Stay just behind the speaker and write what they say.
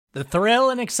The thrill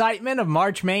and excitement of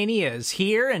March Mania is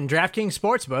here, and DraftKings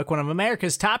Sportsbook, one of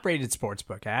America's top-rated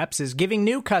sportsbook apps, is giving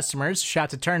new customers a shot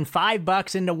to turn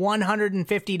 $5 into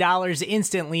 $150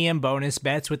 instantly in bonus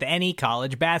bets with any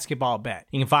college basketball bet.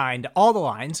 You can find all the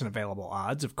lines and available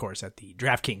odds, of course, at the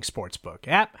DraftKings Sportsbook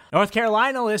app. North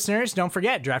Carolina listeners, don't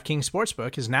forget, DraftKings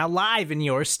Sportsbook is now live in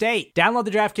your state. Download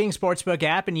the DraftKings Sportsbook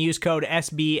app and use code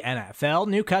SBNFL.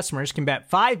 New customers can bet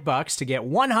 $5 to get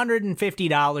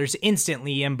 $150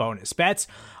 instantly in bonus bets,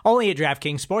 only at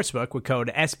DraftKings Sportsbook with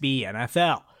code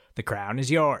SBNFL. The crown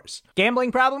is yours.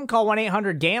 Gambling problem? Call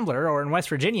 1-800-GAMBLER, or in West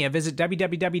Virginia, visit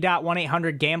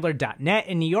www.1800gambler.net.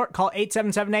 In New York, call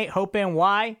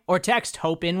 877-8-HOPE-NY or text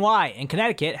HOPE-NY. In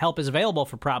Connecticut, help is available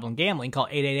for problem gambling. Call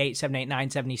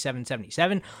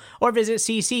 888-789-7777 or visit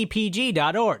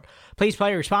ccpg.org. Please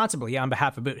play responsibly on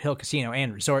behalf of Boot Hill Casino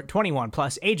and Resort. 21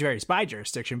 plus, age varies by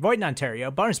jurisdiction. Void in Ontario.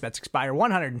 Bonus bets expire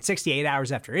 168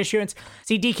 hours after issuance.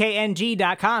 See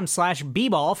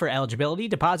dkng.com/bball for eligibility,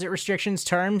 deposit restrictions,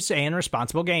 terms, and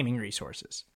responsible gaming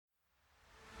resources.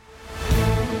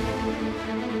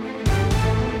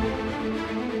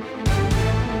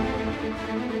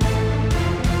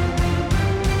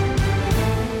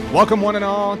 Welcome one and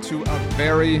all to a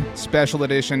very special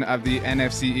edition of the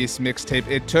NFC East Mixtape.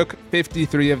 It took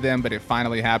 53 of them, but it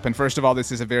finally happened. First of all,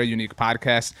 this is a very unique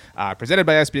podcast presented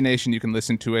by SB Nation. You can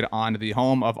listen to it on the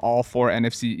home of all four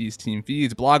NFC East team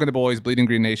feeds, Blogging the Boys, Bleeding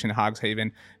Green Nation, Hogs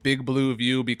Haven, Big Blue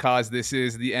View, because this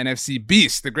is the NFC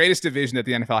Beast, the greatest division that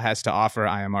the NFL has to offer.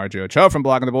 I am RJ Ochoa from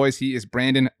Blogging the Boys. He is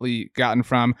Brandon Lee Gowton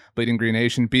from Bleeding Green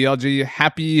Nation. BLG,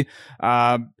 happy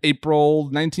April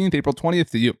 19th, April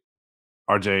 20th to you.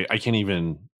 RJ, I can't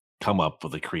even come up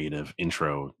with a creative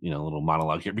intro, little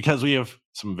monologue here, because we have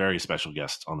some very special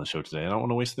guests on the show today. I don't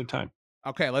want to waste their time.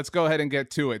 Okay, let's go ahead and get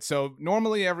to it. So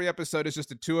normally every episode is just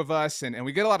the two of us, and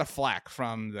we get a lot of flack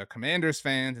from the Commanders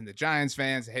fans and the Giants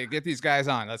fans. Hey, get these guys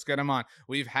on. Let's get them on.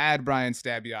 We've had Bryan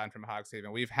Stabbe on from Hogs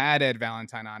Haven. We've had Ed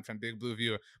Valentine on from Big Blue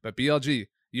View. But BLG,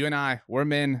 you and I, we're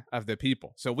men of the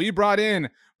people. So we brought in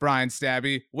Bryan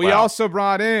Stabbe. We also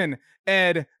brought in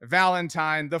Ed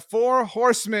Valentine. The four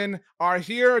horsemen are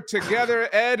here together.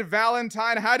 Ed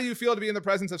Valentine, how do you feel to be in the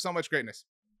presence of so much greatness?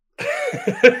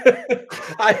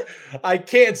 I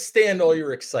can't stand all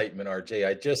your excitement, RJ.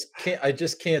 I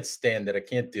just can't stand it. I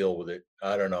can't deal with it.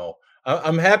 I don't know.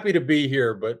 I'm happy to be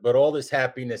here, but all this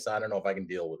happiness, I don't know if I can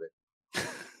deal with it.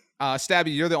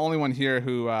 Stabbe, you're the only one here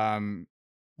who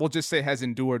we'll just say has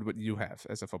endured what you have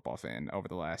as a football fan over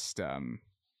the last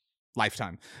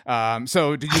lifetime.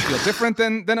 So do you feel different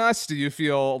than us? Do you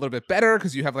feel a little bit better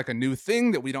because you have like a new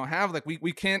thing that we don't have? Like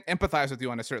we can't empathize with you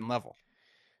on a certain level.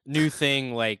 New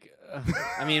thing, like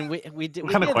I mean, we did.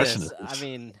 What kind of question this. is this? I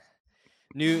mean,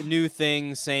 new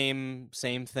thing, same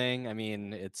thing. I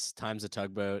mean, it's time's a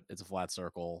tugboat. It's a flat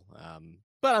circle.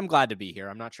 But I'm glad to be here.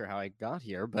 I'm not sure how I got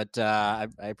here, but I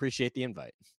appreciate the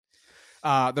invite.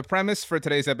 The premise for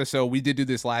today's episode, we did do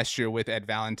this last year with Ed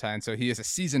Valentine, so he is a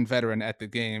seasoned veteran at the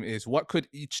game, is what could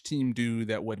each team do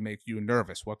that would make you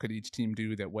nervous? What could each team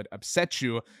do that would upset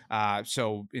you?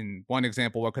 So in one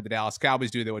example, what could the Dallas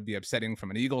Cowboys do that would be upsetting from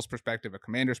an Eagles perspective, a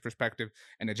Commanders perspective,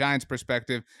 and a Giants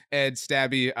perspective? Ed,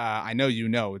 Stabbe, I know you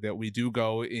know that we do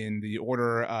go in the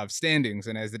order of standings,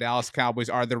 and as the Dallas Cowboys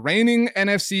are the reigning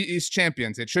NFC East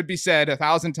champions, it should be said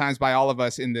 1,000 times by all of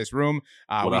us in this room,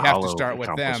 we have to start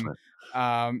with them.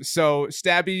 So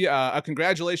Stabbe,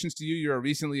 congratulations to you. You're a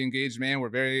recently engaged man. We're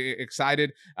very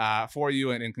excited for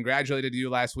you and congratulated you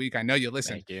last week. I know you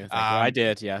listened. Thank you. I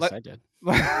did. Yes, I did.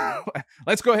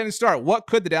 Let's go ahead and start. What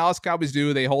could the Dallas Cowboys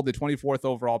do? They hold the 24th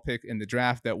overall pick in the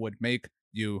draft that would make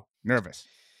you nervous.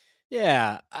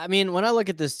 Yeah. I mean, when I look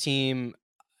at this team,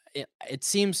 it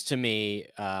seems to me,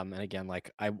 and again,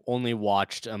 like I only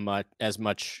watched as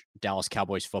much Dallas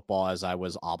Cowboys football as I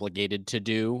was obligated to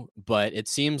do, but it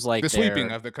seems like the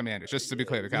sweeping of the Commanders. Just to be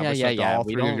clear, the Cowboys all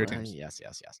three of your teams. Yes.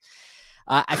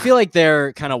 I feel like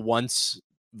their kind of once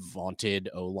vaunted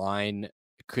O-line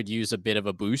could use a bit of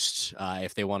a boost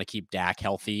if they want to keep Dak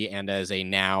healthy. And as a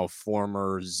now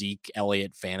former Zeke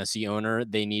Elliott fantasy owner,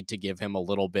 they need to give him a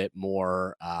little bit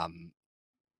more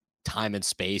time and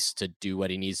space to do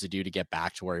what he needs to do to get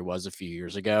back to where he was a few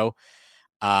years ago.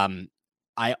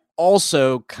 I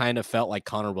also kind of felt like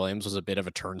Connor Williams was a bit of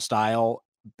a turnstile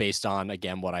based on,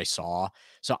 again, what I saw.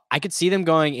 So I could see them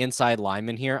going inside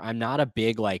lineman here. I'm not a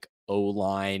big like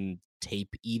O-line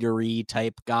tape eatery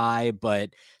type guy,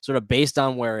 but sort of based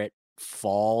on where it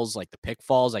falls, like the pick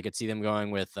falls, I could see them going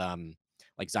with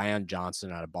like Zion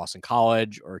Johnson out of Boston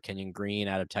College or Kenyon Green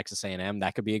out of Texas A&M.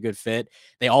 That could be a good fit.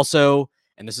 They also,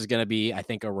 and this is going to be, I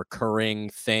think, a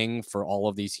recurring thing for all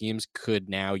of these teams, could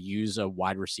now use a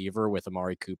wide receiver with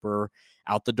Amari Cooper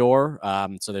out the door.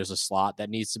 So there's a slot that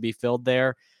needs to be filled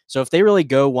there. So if they really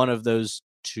go one of those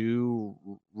two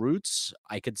routes,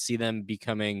 I could see them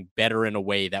becoming better in a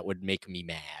way that would make me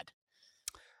mad.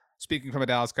 Speaking from a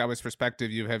Dallas Cowboys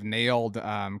perspective, you have nailed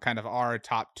kind of our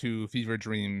top two fever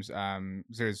dreams.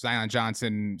 There's Zion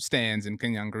Johnson stands and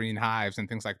Kenyon Green hives and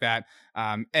things like that.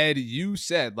 Ed, you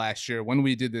said last year when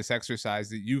we did this exercise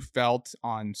that you felt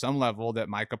on some level that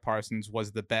Micah Parsons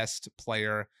was the best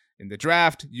player in the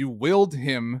draft. You willed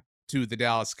him to the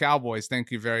Dallas Cowboys.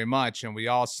 Thank you very much. And we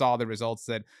all saw the results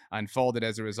that unfolded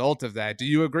as a result of that. Do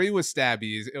you agree with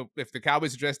Stabby? If the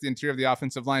Cowboys address the interior of the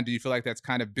offensive line, do you feel like that's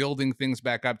kind of building things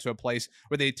back up to a place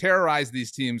where they terrorized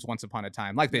these teams once upon a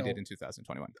time, like they did in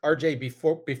 2021? RJ,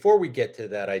 before we get to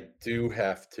that, I do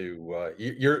have to.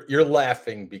 You're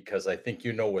laughing because I think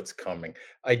you know what's coming.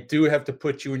 I do have to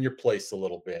put you in your place a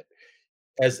little bit.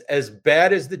 As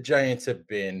bad as the Giants have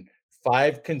been,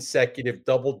 5 consecutive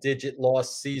double-digit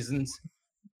loss seasons,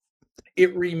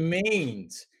 it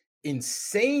remains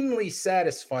insanely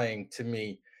satisfying to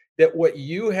me that what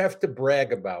you have to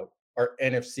brag about are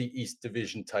NFC East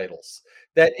division titles.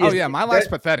 That is, my life's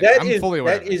pathetic. I'm fully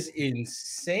aware. That is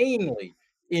insanely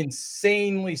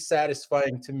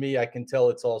satisfying to me. I can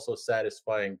tell it's also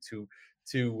satisfying to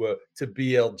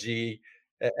BLG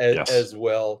as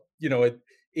well. You know,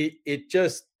 it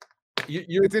just.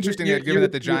 It's interesting given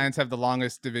that the Giants have the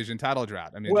longest division title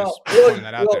drought. I mean,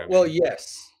 well,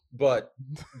 yes, but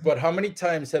how many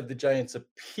times have the Giants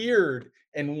appeared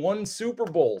and won Super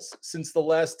Bowls since the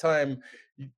last time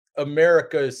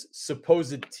America's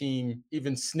supposed team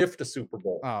even sniffed a Super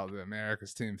Bowl? Oh, the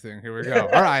America's team thing. Here we go.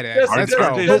 All right, Ed, let's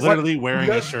go. Literally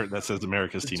wearing a shirt that says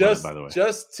America's team on it, by the way.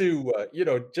 Just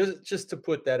to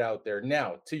put that out there.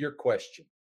 Now, to your question,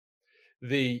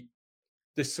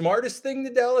 the smartest thing the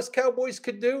Dallas Cowboys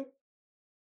could do,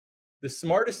 the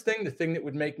thing that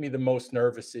would make me the most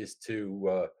nervous is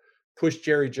to push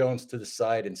Jerry Jones to the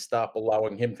side and stop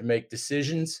allowing him to make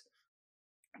decisions.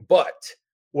 But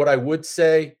what I would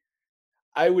say,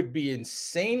 I would be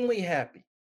insanely happy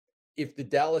if the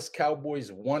Dallas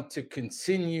Cowboys want to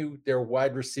continue their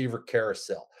wide receiver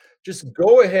carousel. Just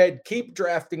go ahead, keep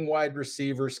drafting wide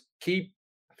receivers, keep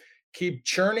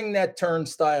churning that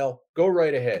turnstile, go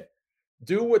right ahead.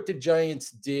 Do what the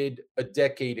Giants did a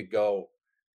decade ago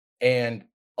and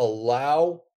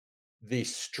allow the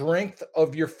strength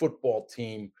of your football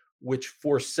team, which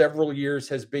for several years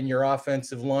has been your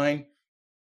offensive line,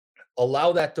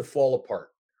 allow that to fall apart,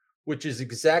 which is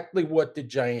exactly what the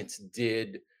Giants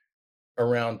did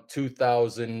around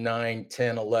 2009,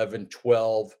 10, 11,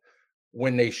 12,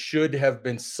 when they should have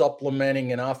been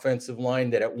supplementing an offensive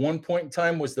line that at one point in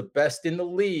time was the best in the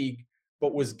league,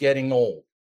 but was getting old.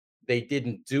 They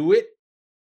didn't do it.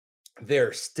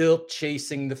 They're still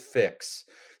chasing the fix.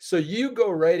 So you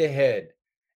go right ahead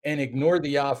and ignore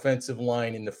the offensive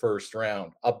line in the first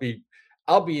round. I'll be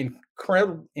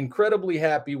incredibly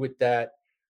happy with that,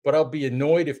 but I'll be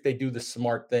annoyed if they do the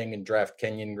smart thing and draft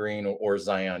Kenyon Green or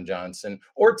Zion Johnson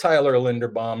or Tyler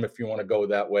Linderbaum, if you want to go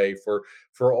that way, for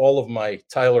all of my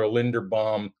Tyler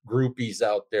Linderbaum groupies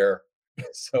out there.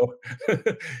 So,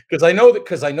 because I know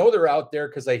they're out there,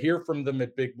 because I hear from them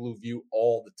at Big Blue View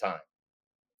all the time.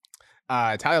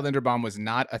 Tyler Linderbaum was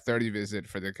not a 30 visit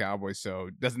for the Cowboys, so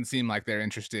it doesn't seem like they're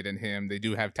interested in him. They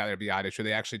do have Tyler Biadasz, who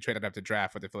they actually traded up to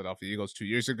draft with the Philadelphia Eagles 2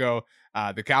 years ago.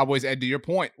 The Cowboys, Ed, to your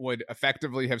point, would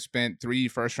effectively have spent 3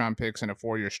 first-round picks in a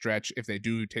 4-year stretch if they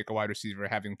do take a wide receiver,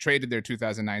 having traded their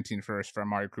 2019 first for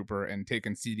Amari Cooper and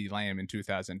taken CeeDee Lamb in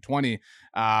 2020.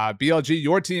 BLG,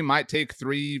 your team might take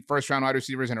 3 first-round wide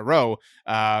receivers in a row.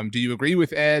 Do you agree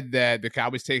with Ed that the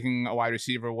Cowboys taking a wide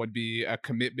receiver would be a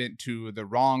commitment to the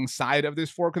wrong side of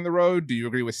this fork in the road? Do you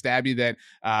agree with Stabby that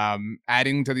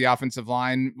adding to the offensive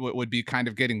line would be kind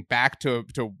of getting back to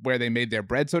where they made their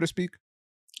bread, so to speak?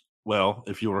 Well,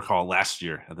 if you'll recall last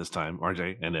year at this time,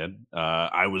 RJ and Ed,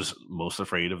 I was most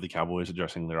afraid of the Cowboys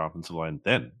addressing their offensive line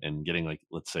then and getting, like,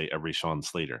 let's say, every Sean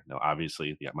Slater. Now,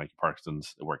 obviously, yeah, Mike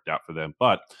Parsons, it worked out for them.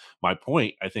 But my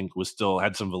point, I think, was still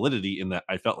had some validity in that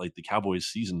I felt like the Cowboys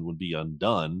season would be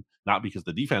undone, not because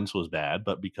the defense was bad,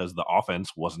 but because the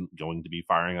offense wasn't going to be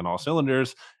firing on all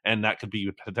cylinders. And that could be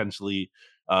potentially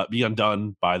be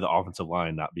undone by the offensive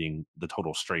line not being the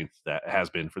total strength that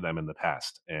has been for them in the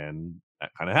past. And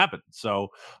that kind of happened. So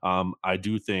I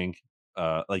do think,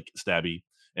 like Stabby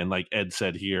and like Ed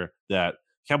said here, that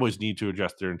Cowboys need to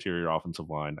address their interior offensive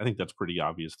line. I think that's pretty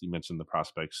obvious. You mentioned the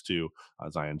prospects too,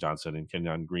 Zion Johnson and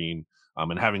Kenyon Green.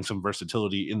 And having some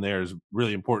versatility in there is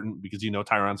really important because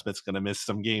Tyron Smith's going to miss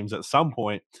some games at some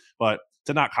point. But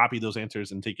to not copy those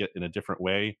answers and take it in a different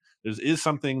way, there is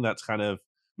something that's kind of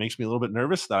makes me a little bit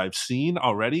nervous that I've seen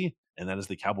already, and that is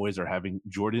the Cowboys are having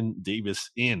Jordan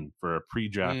Davis in for a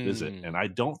pre-draft visit. And I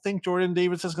don't think Jordan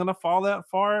Davis is going to fall that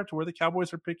far to where the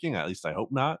Cowboys are picking. At least I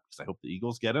hope not, because I hope the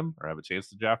Eagles get him or have a chance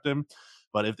to draft him.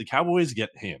 But if the Cowboys get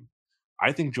him,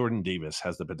 I think Jordan Davis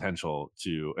has the potential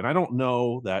to, and I don't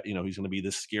know that, he's going to be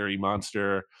this scary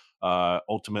monster.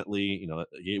 Ultimately,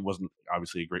 he wasn't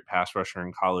obviously a great pass rusher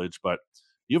in college, but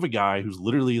you have a guy who's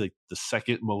literally like the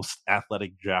second most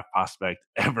athletic draft prospect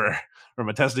ever from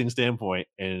a testing standpoint,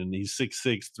 and he's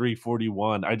 6'6",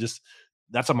 341.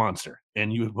 That's a monster.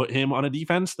 And you would put him on a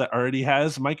defense that already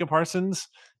has Micah Parsons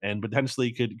and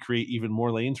potentially could create even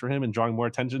more lanes for him and drawing more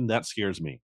attention. That scares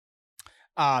me.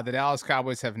 The Dallas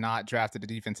Cowboys have not drafted a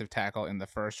defensive tackle in the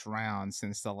first round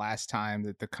since the last time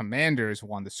that the Commanders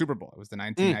won the Super Bowl. It was the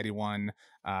 1991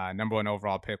 number 1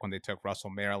 overall pick when they took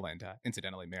Russell Maryland.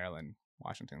 Incidentally, Maryland,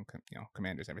 Washington,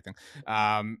 Commanders, everything.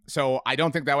 So I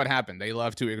don't think that would happen. They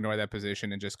love to ignore that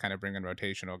position and just kind of bring in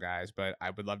rotational guys, but I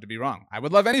would love to be wrong. I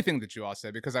would love anything that you all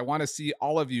said because I want to see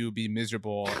all of you be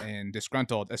miserable and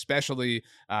disgruntled, especially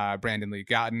Brandon Lee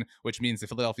Gowton, which means the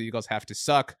Philadelphia Eagles have to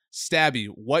suck. Stabby,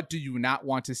 what do you not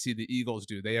want to see the Eagles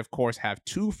do? They, of course, have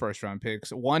 2 first-round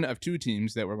picks, one of 2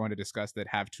 teams that we're going to discuss that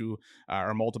have 2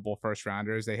 or multiple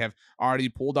first-rounders. They have already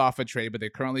pulled off a trade, but they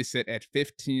currently sit at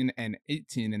 15 and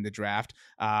 18 in the draft.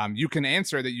 You can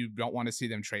answer that you don't want to see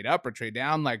them trade up or trade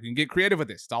down. Like, you can get creative with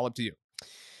this. It's all up to you.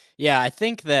 Yeah, I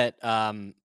think that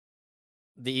the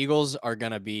Eagles are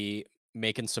going to be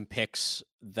making some picks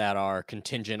that are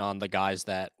contingent on the guys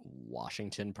that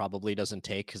Washington probably doesn't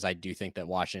take, because I do think that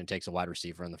Washington takes a wide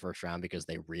receiver in the first round because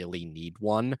they really need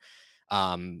one.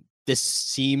 This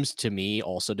seems to me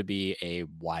also to be a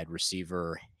wide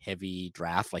receiver heavy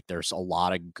draft. Like, there's a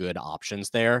lot of good options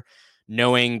there.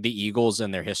 Knowing the Eagles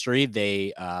and their history,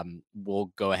 they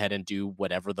will go ahead and do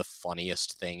whatever the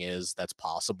funniest thing is that's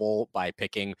possible by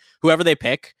picking whoever they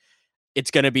pick.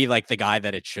 It's going to be like the guy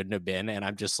that it shouldn't have been. And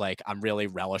I'm just like, I'm really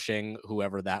relishing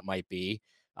whoever that might be.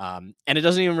 And it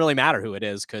doesn't even really matter who it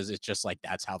is, because it's just like,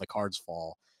 that's how the cards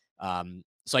fall.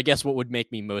 So I guess what would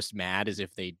make me most mad is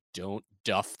if they don't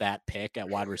duff that pick at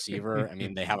wide receiver. I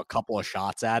mean, they have a couple of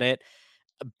shots at it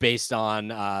based on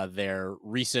their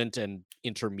recent and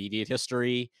intermediate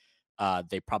history.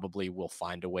 They probably will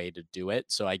find a way to do it.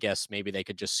 So I guess maybe they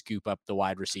could just scoop up the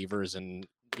wide receivers and,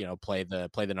 play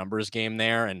the numbers game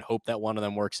there and hope that one of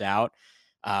them works out.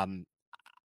 From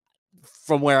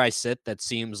where I sit, that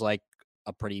seems like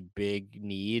a pretty big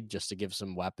need just to give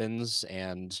some weapons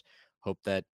and hope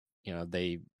that,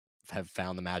 they have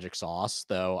found the magic sauce,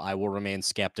 though I will remain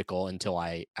skeptical until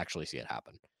I actually see it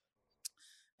happen.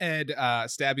 Ed,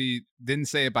 Stabby didn't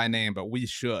say it by name, but we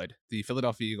should. The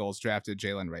Philadelphia Eagles drafted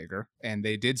Jalen Reagor, and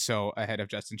they did so ahead of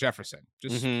Justin Jefferson,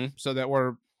 just so that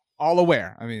we're all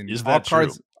aware. I mean, is that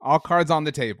true? All cards on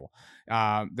the table.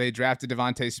 They drafted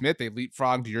Devontae Smith. They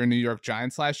leapfrogged your New York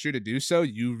Giants last year to do so.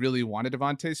 You really wanted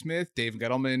Devontae Smith. Dave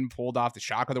Gettleman pulled off the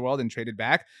shock of the world and traded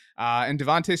back. And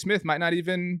Devontae Smith might not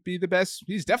even be the best.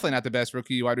 He's definitely not the best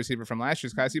rookie wide receiver from last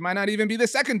year's class. He might not even be the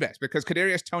second best because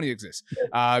Kadarius Toney exists.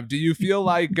 Do you feel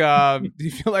like getting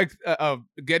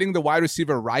the wide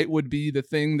receiver right would be the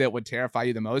thing that would terrify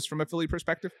you the most from a Philly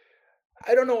perspective?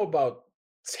 I don't know about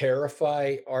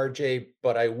terrify, RJ,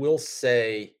 but I will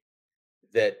say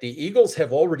that the Eagles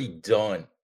have already done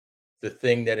the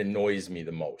thing that annoys me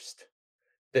the most.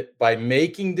 That by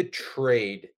making the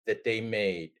trade that they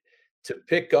made to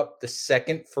pick up the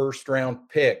second first-round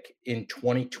pick in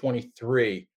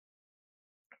 2023,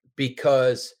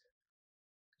 because,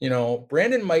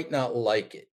 Brandon might not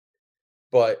like it,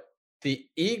 but the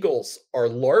Eagles are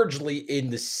largely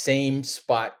in the same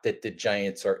spot that the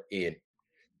Giants are in.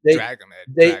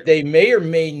 They may or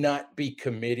may not be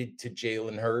committed to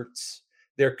Jalen Hurts.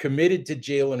 They're committed to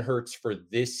Jalen Hurts for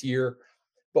this year,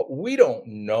 but we don't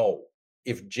know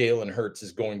if Jalen Hurts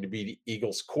is going to be the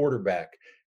Eagles quarterback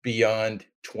beyond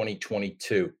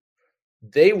 2022.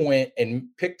 They went and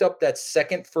picked up that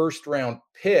second first-round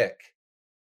pick,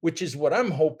 which is what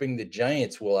I'm hoping the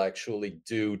Giants will actually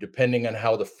do, depending on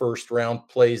how the first round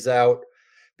plays out,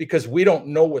 because we don't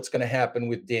know what's going to happen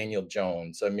with Daniel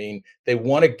Jones. I mean, they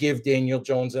want to give Daniel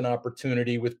Jones an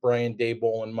opportunity with Brian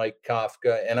Daboll and Mike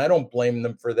Kafka, and I don't blame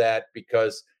them for that,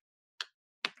 because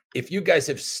if you guys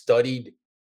have studied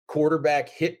quarterback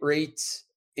hit rates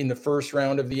in the first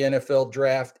round of the NFL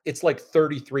draft, it's like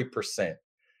 33%.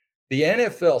 The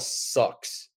NFL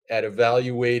sucks at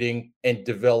evaluating and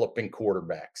developing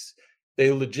quarterbacks.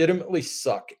 They legitimately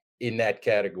suck in that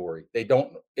category. They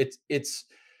don't. It's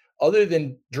other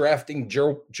than drafting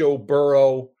Joe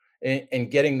Burrow and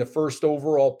getting the first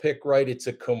overall pick right, it's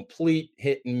a complete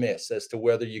hit and miss as to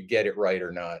whether you get it right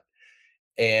or not.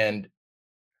 And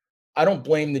I don't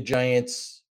blame the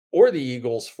Giants or the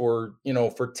Eagles for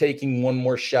taking one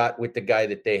more shot with the guy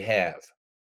that they have.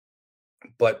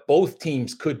 But both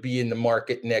teams could be in the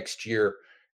market next year.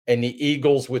 And the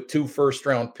Eagles, with 2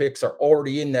 first-round picks, are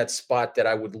already in that spot that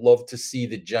I would love to see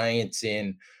the Giants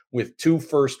in, with 2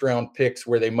 first-round picks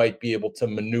where they might be able to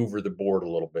maneuver the board a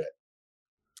little bit.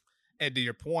 And to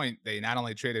your point, they not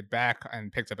only traded back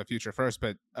and picked up a future first,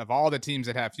 but of all the teams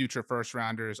that have future first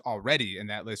rounders already, and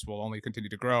that list will only continue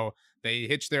to grow, they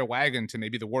hitched their wagon to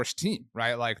maybe the worst team,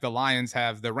 right? Like the Lions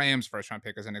have the Rams first round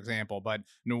pick as an example, but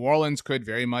New Orleans could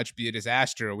very much be a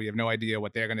disaster. We have no idea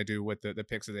what they're going to do with the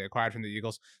picks that they acquired from the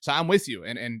Eagles. So I'm with you.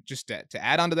 And just to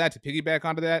add onto that, to piggyback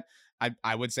onto that,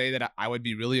 I would say that I would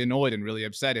be really annoyed and really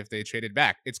upset if they traded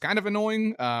back. It's kind of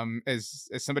annoying as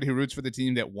somebody who roots for the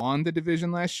team that won the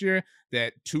division last year,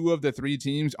 that 2 of the 3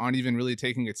 teams aren't even really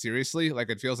taking it seriously. Like,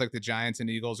 it feels like the Giants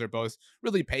and Eagles are both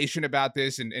really patient about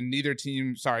this, and neither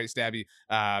team, sorry, Stabbe,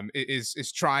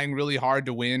 is trying really hard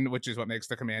to win, which is what makes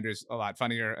the Commanders a lot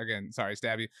funnier. Again, sorry,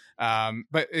 Stabbe.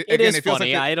 But it is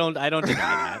funny. Like I don't deny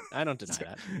that. I don't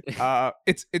deny that.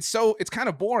 It's kind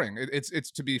of boring.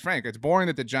 It's to be frank, it's boring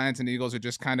that the Giants and Eagles are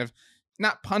just kind of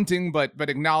not punting, but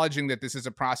acknowledging that this is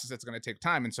a process that's going to take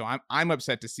time. And so I'm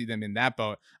upset to see them in that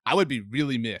boat. I would be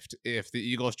really miffed if the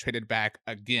Eagles traded back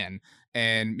again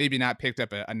and maybe not picked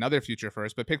up another future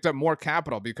first, but picked up more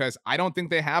capital, because I don't think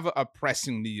they have a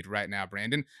pressing need right now,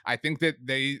 Brandon. I think that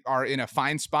they are in a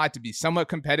fine spot to be somewhat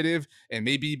competitive and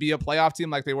maybe be a playoff team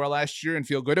like they were last year and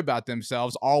feel good about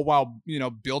themselves, all while,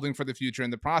 building for the future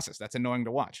in the process. That's annoying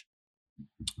to watch.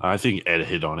 I think Ed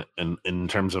hit on it. And in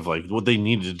terms of like what they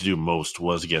needed to do most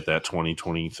was get that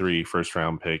 2023 first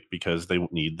round pick, because they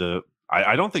need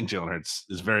I don't think Jalen Hurts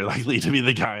is very likely to be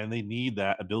the guy, and they need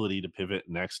that ability to pivot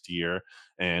next year.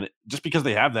 And just because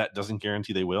they have that doesn't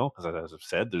guarantee they will, because as I've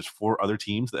said, there's 4 other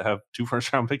teams that have 2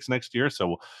 first round picks next year.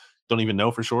 So don't even know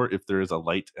for sure if there is a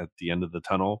light at the end of the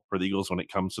tunnel for the Eagles when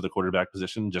it comes to the quarterback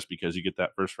position, just because you get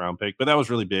that first round pick. But that was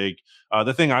really big.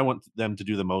 The thing I want them to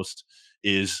do the most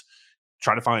is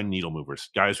try to find needle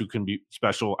movers, guys who can be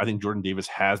special. I think Jordan Davis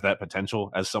has that potential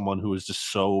as someone who is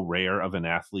just so rare of an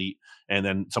athlete. And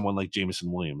then someone like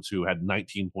Jameson Williams, who had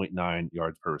 19.9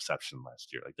 yards per reception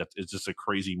last year. Like, that is just a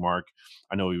crazy mark.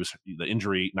 I know the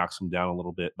injury knocks him down a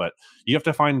little bit, but you have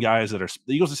to find guys the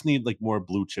Eagles just need like more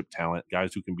blue chip talent,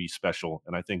 guys who can be special.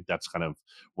 And I think that's kind of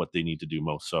what they need to do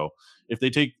most. So if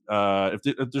they take,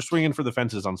 if they're swinging for the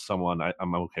fences on someone,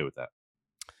 I'm okay with that.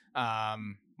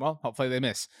 Well, hopefully they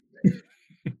miss.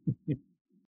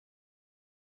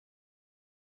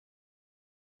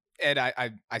 Ed,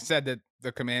 I said that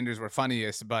the Commanders were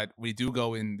funniest, but we do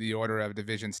go in the order of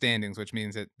division standings, which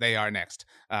means that they are next,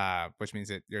 which means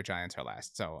that your Giants are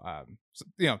last. So,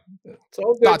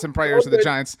 thoughts and prayers to the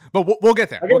Giants, but we'll get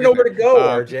there. I don't know where to go,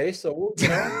 RJ. So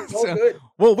it's all good.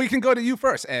 Well, we can go to you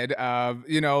first, Ed.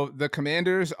 The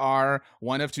Commanders are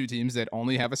one of 2 teams that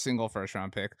only have a single first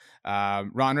round pick.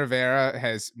 Ron Rivera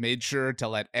has made sure to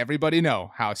let everybody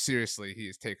know how seriously he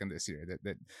is taken this year.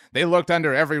 That they looked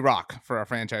under every rock for a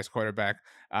franchise quarterback.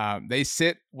 They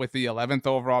sit with the 11th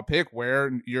overall pick, where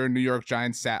your New York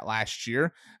Giants sat last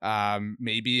year.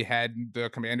 Maybe had the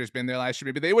Commanders been there last year,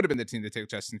 maybe they would have been the team to take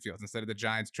Justin Fields instead of the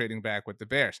Giants trading back with the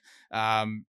Bears.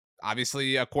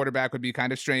 Obviously, a quarterback would be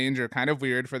kind of strange or kind of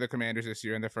weird for the Commanders this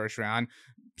year in the first round.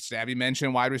 Stabbe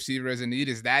mentioned wide receiver as a need.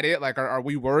 Is that it? Like, are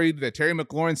we worried that Terry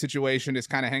McLaurin situation is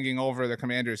kind of hanging over the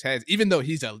Commanders' heads, even though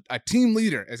he's a team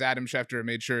leader, as Adam Schefter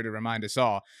made sure to remind us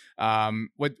all?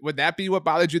 Would that be what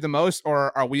bothered you the most,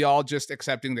 or are we all just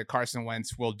accepting that Carson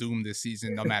Wentz will doom this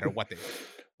season no matter what they do?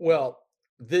 Well,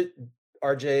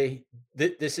 RJ,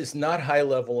 this is not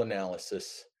high-level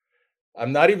analysis.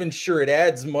 I'm not even sure it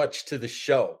adds much to the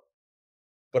show.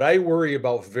 But I worry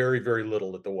about very, very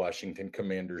little that the Washington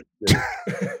Commanders do.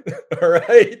 All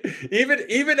right.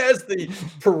 Even as the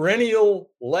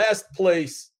perennial last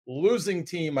place losing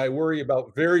team, I worry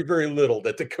about very, very little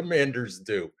that the Commanders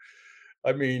do.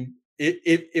 I mean,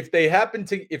 if they happen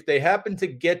to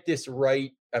get this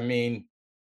right, I mean,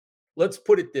 let's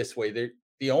put it this way.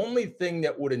 The only thing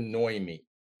that would annoy me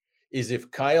is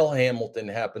if Kyle Hamilton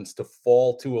happens to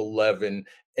fall to 11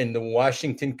 and the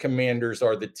Washington Commanders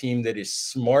are the team that is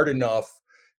smart enough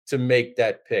to make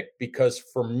that pick. Because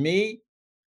for me,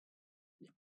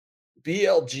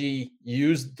 BLG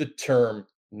used the term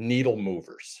needle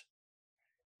movers.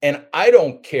 And I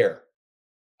don't care.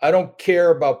 I don't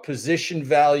care about position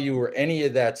value or any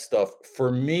of that stuff.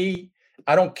 For me,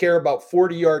 I don't care about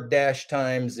 40-yard dash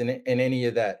times and any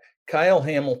of that. Kyle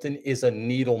Hamilton is a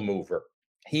needle mover.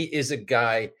 He is a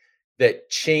guy that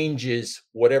changes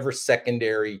whatever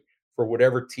secondary for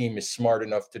whatever team is smart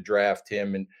enough to draft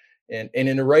him. And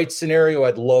in the right scenario,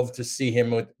 I'd love to see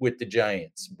him with the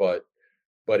Giants. But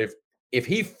if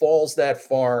he falls that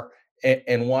far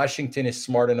and Washington is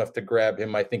smart enough to grab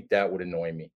him, I think that would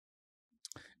annoy me.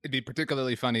 It'd be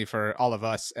particularly funny for all of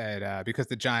us because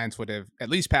the Giants would have at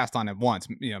least passed on him once,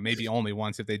 maybe only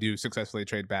once if they do successfully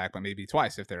trade back, but maybe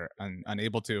twice if they're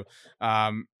unable to.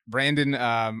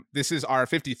 Brandon, this is our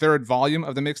 53rd volume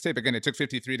of the mixtape. Again, it took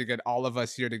 53 to get all of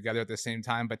us here together at the same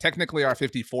time, but technically our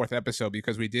 54th episode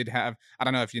because we did have, I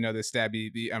don't know if you know this,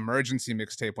 Stabby, the emergency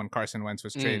mixtape when Carson Wentz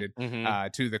was traded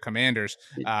to the Commanders.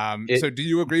 So do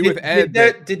you agree with Ed?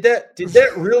 Did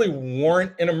that really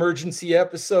warrant an emergency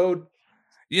episode?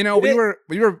 We had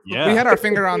our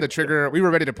finger on the trigger. We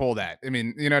were ready to pull that. I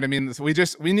mean, you know what I mean? So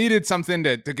we needed something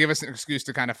to give us an excuse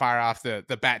to kind of fire off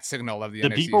the bat signal of the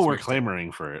NFC people East were mixtape.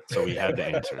 clamoring for it, so we had to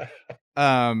answer.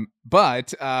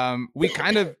 But we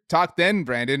kind of talked then,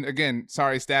 Brandon, again,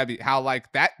 sorry, Stabby, how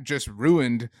like that just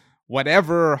ruined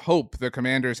whatever hope the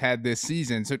Commanders had this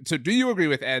season. So do you agree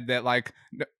with Ed that like,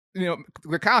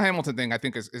 the Kyle Hamilton thing, I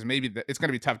think is maybe it's going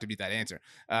to be tough to beat that answer.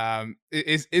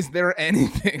 Is there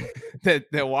anything that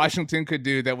Washington could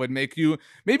do that would make you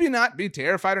maybe not be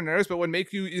terrified or nervous, but would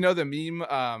make you, the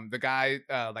meme, the guy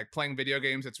like playing video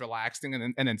games that's relaxing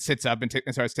and then sits up and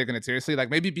starts taking it seriously, like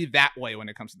maybe be that way when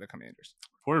it comes to the Commanders.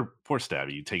 Poor Stabby.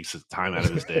 He takes his time out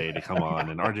of his day to come on,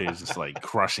 and RJ is just like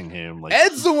crushing him. Like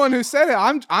Ed's the one who said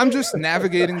it. I'm just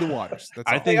navigating the waters.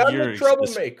 I think I'm you're the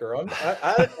troublemaker.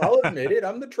 I'll admit it.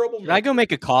 I'm the troublemaker. Can I go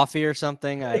make a coffee or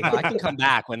something? I can come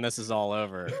back when this is all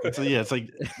over. So yeah, it's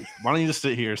like, why don't you just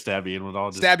sit here, Stabby, and we'll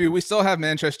all just Stabby. We still have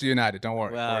Manchester United. Don't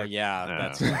worry. Well, yeah,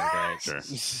 that's great.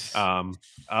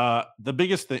 Sure. The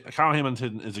biggest thing, Kyle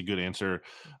Hamilton is a good answer.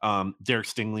 Derek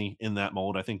Stingley in that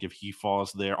mold. I think if he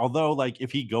falls there, although like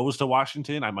if he goes to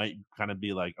Washington, I might kind of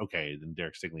be like, okay, then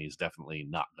Derek Stingley is definitely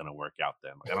not going to work out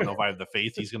then. Like, I don't know if I have the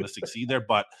faith he's going to succeed there,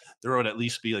 but there would at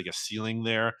least be like a ceiling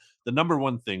there. The number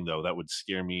one thing though that would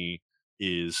scare me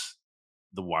is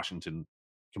the Washington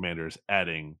Commanders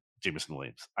adding Jameson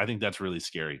Williams. I think that's really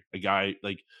scary. A guy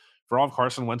like, for all of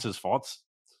Carson Wentz's faults,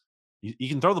 he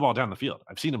can throw the ball down the field.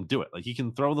 I've seen him do it. Like he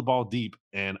can throw the ball deep,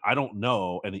 and I don't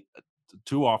know. And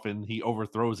too often he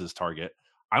overthrows his target.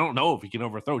 I don't know if he can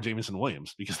overthrow Jameson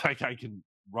Williams because that guy can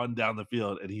run down the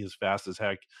field and he is fast as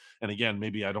heck. And again,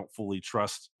 maybe I don't fully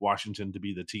trust Washington to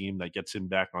be the team that gets him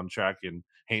back on track and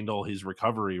handle his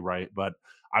recovery right. But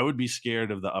I would be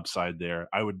scared of the upside there.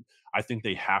 I think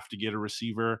they have to get a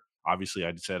receiver. Obviously,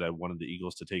 I said I wanted the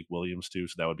Eagles to take Williams too,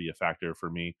 so that would be a factor for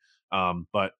me.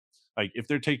 But like if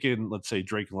they're taking, let's say,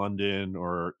 Drake London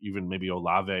or even maybe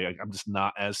Olave, I'm just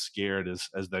not as scared as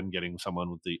them getting someone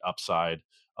with the upside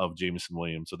of Jameson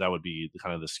Williams. So that would be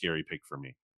kind of the scary pick for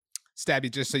me. Stabby,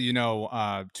 just so you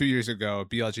know, 2 years ago,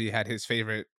 BLG had his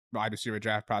favorite wide receiver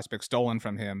draft prospect stolen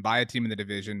from him by a team in the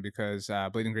division because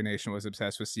Bleeding Green Nation was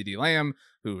obsessed with CeeDee Lamb,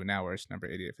 who now wears number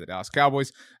 88 for the Dallas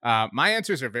Cowboys. My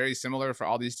answers are very similar for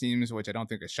all these teams, which I don't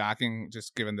think is shocking,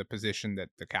 just given the position that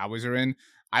the Cowboys are in.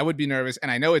 I would be nervous,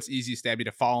 and I know it's easy, Stabby,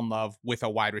 to fall in love with a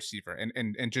wide receiver,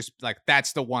 and just like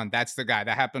that's the one, that's the guy.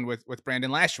 That happened with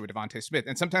Brandon last year with Devontae Smith,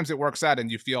 and sometimes it works out,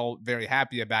 and you feel very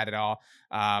happy about it all.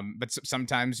 But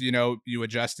sometimes you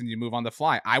adjust and you move on the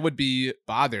fly. I would be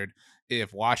bothered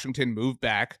if Washington moved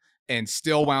back and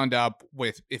still wound up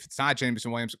with, if it's not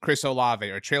Jameson Williams, Chris Olave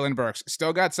or Traylon Burks,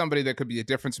 still got somebody that could be a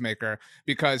difference maker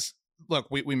because. Look,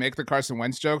 we make the Carson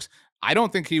Wentz jokes. I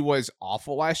don't think he was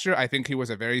awful last year. I think he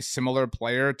was a very similar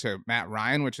player to Matt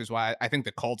Ryan, which is why I think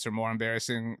the Colts are more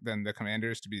embarrassing than the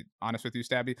Commanders, to be honest with you,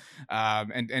 Stabby,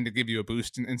 and to give you a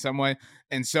boost in some way.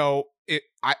 And so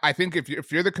I think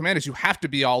if you're the Commanders, you have to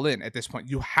be all in at this point.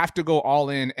 You have to go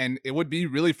all in, and it would be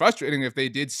really frustrating if they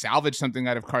did salvage something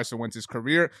out of Carson Wentz's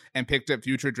career and picked up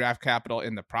future draft capital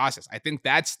in the process. I think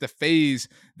that's the phase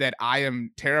that I am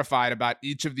terrified about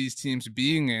each of these teams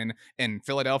being in, and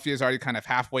Philadelphia is already kind of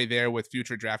halfway there with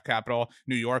future draft capital.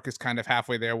 New York is kind of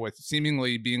halfway there with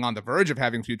seemingly being on the verge of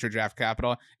having future draft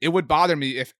capital. It would bother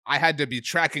me if I had to be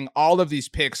tracking all of these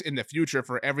picks in the future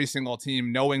for every single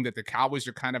team, knowing that the Cowboys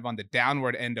are kind of on the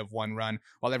downward end of one run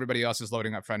while everybody else is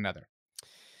loading up for another.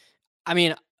 I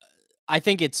mean, I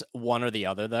think it's one or the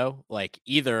other, though. Like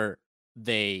either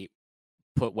they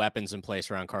put weapons in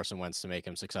place around Carson Wentz to make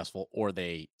him successful, or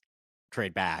they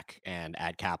trade back and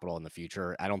add capital in the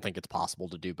future. I don't think it's possible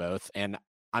to do both. And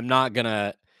I'm not going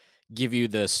to give you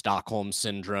the Stockholm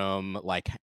syndrome like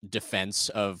defense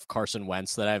of Carson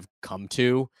Wentz that I've come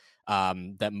to,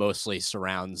 that mostly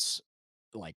surrounds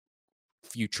like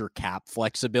future cap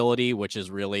flexibility, which is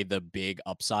really the big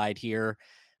upside here.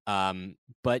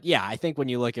 But yeah, I think when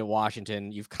you look at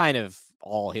Washington, you've kind of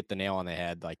all hit the nail on the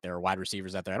head. Like, there are wide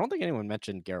receivers out there. I don't think anyone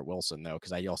mentioned Garrett Wilson though,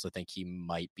 because I also think he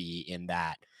might be in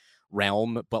that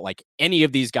realm. But like, any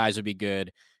of these guys would be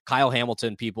good. Kyle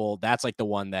Hamilton, people, that's like the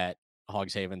one that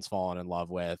Hogs Haven's fallen in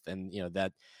love with. And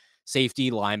that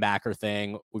safety linebacker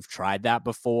thing, we've tried that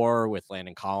before with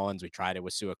Landon Collins. We tried it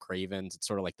with Sua Cravens. It's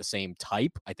sort of like the same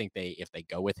type. I think if they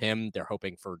go with him, they're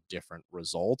hoping for different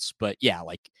results. But yeah,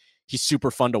 like, he's super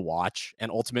fun to watch.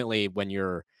 And ultimately, when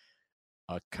you're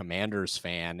a Commanders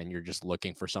fan and you're just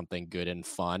looking for something good and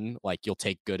fun, like, you'll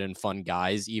take good and fun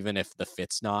guys, even if the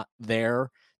fit's not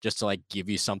there, just to like give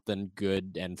you something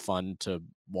good and fun to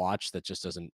watch that just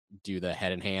doesn't do the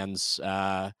head and hands.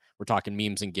 We're talking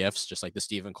memes and GIFs, just like the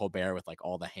Stephen Colbert with like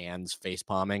all the hands face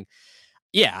palming.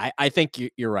 Yeah, I think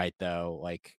you're right though.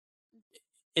 Like,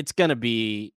 it's gonna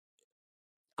be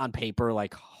on paper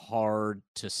like hard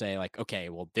to say like, okay,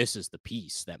 well, this is the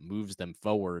piece that moves them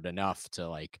forward enough to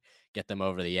like get them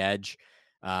over the edge.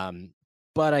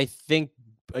 But I think,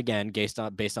 again, based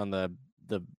on the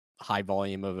high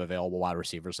volume of available wide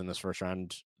receivers in this first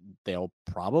round, they'll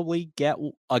probably get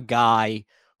a guy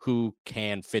who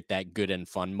can fit that good and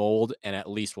fun mold, and at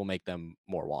least will make them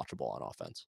more watchable on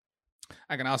offense.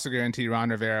 I can also guarantee Ron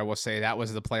Rivera will say that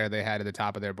was the player they had at the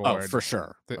top of their board. Oh, for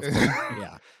sure.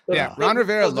 Yeah. Yeah. Ron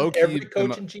Rivera, low-key. Every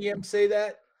coach and GM say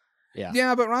that? Yeah.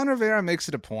 Yeah, but Ron Rivera makes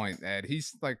it a point, Ed.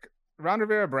 He's like, Ron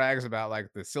Rivera brags about like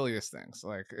the silliest things.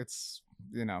 Like, it's,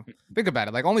 think about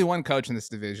it. Like, only one coach in this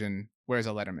division wears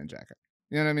a Letterman jacket.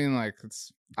 You know what I mean? Like,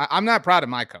 I'm not proud of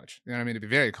my coach. You know what I mean? To be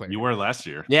very clear. You were last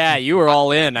year. Yeah, you were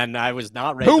all in, and I was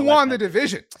not ready. Who won the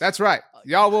division? That's right.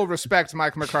 Y'all will respect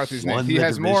Mike McCarthy's name. He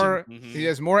has more. Mm-hmm. He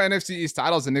has more NFC East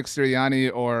titles than Nick Sirianni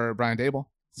or Brian Dable.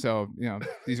 So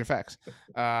these are facts.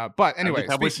 But anyway,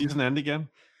 Cowboy season end again.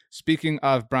 Speaking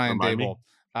of Brian Dable,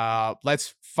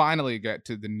 let's finally get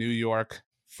to the New York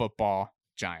Football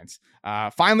Giants.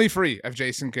 Finally free of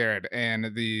Jason Garrett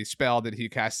and the spell that he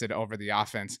casted over the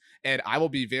offense. And I will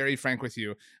be very frank with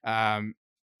you.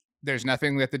 There's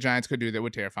nothing that the Giants could do that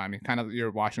would terrify me. Kind of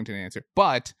your Washington answer.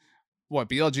 But what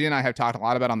BLG and I have talked a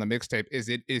lot about on the mixtape is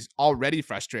it is already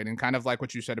frustrating, kind of like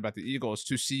what you said about the Eagles,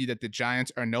 to see that the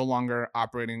Giants are no longer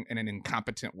operating in an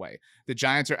incompetent way. The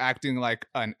Giants are acting like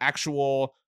an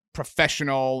actual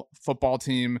professional football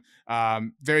team,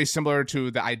 very similar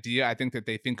to the idea I think that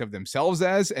they think of themselves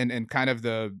as, and kind of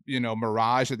the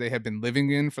mirage that they have been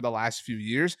living in for the last few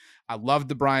years. I love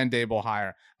the Brian Dable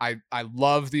hire. I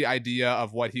love the idea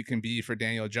of what he can be for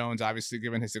Daniel Jones, obviously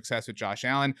given his success with Josh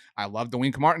Allen. I love the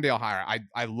Wink Martindale hire.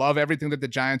 I love everything that the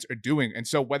Giants are doing. And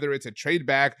so whether it's a trade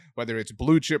back, whether it's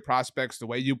blue chip prospects, the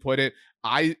way you put it,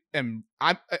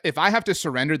 if I have to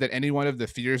surrender that any one of the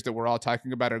fears that we're all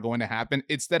talking about are going to happen,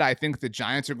 it's that I think the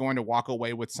Giants are going to walk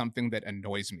away with something that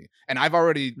annoys me. And I've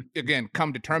already, again,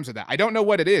 come to terms with that. I don't know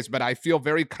what it is, but I feel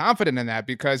very confident in that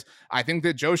because I think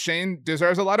that Joe Schoen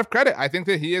deserves a lot of credit. I think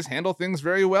that he has handled things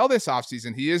very well this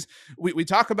offseason. We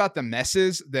talk about the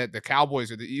messes that the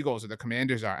Cowboys or the Eagles or the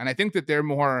Commanders are, and I think that they're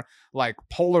more like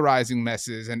polarizing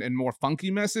messes and more funky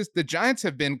messes. The Giants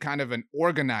have been kind of an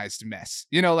organized mess.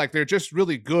 Like they're just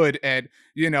really good at,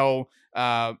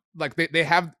 like they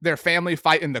have their family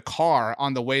fight in the car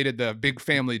on the way to the big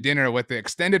family dinner with the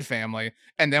extended family.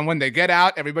 And then when they get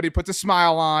out, everybody puts a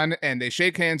smile on and they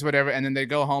shake hands, whatever. And then they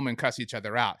go home and cuss each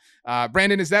other out.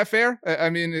 Brandon, is that fair? I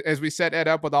mean, as we set Ed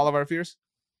up with all of our fears?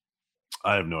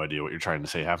 I have no idea what you're trying to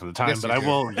say half of the time, yes, but I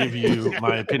will give you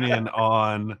my opinion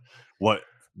on what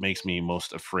makes me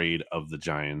most afraid of the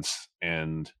Giants.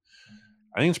 And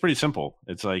I think it's pretty simple.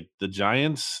 It's like the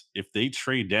Giants, if they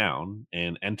trade down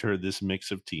and enter this mix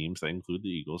of teams that include the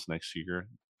Eagles next year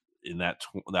in that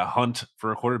hunt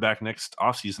for a quarterback next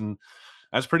offseason,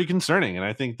 that's pretty concerning. And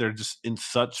I think they're just in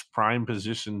such prime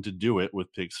position to do it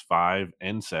with picks 5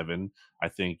 and 7. I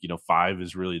think, 5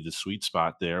 is really the sweet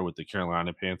spot there with the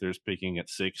Carolina Panthers picking at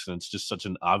 6. And it's just such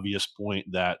an obvious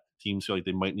point that teams feel like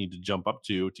they might need to jump up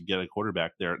to get a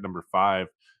quarterback there at number 5.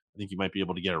 I think you might be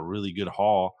able to get a really good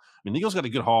haul. I mean, the Eagles got a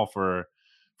good haul for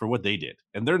what they did.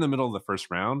 And they're in the middle of the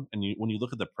first round. And when you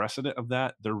look at the precedent of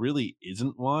that, there really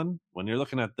isn't one. When you're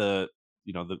looking at the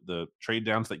trade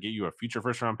downs that get you a future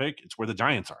first round pick, it's where the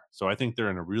Giants are. So I think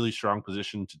they're in a really strong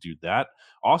position to do that.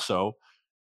 Also,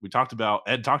 Ed talked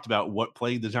about what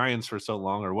plagued the Giants for so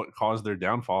long, or what caused their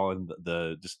downfall, and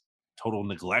the just total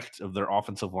neglect of their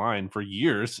offensive line for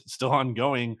years, still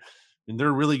ongoing. mean, they're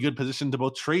a really good position to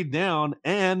both trade down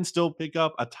and still pick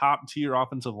up a top tier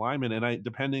offensive lineman. And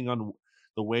depending on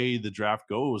the way the draft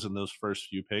goes in those first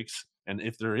few picks, and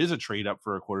if there is a trade up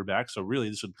for a quarterback, so really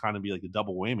this would kind of be like a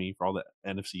double whammy for all the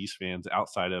NFC East fans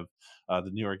outside of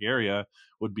the New York area,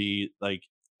 would be like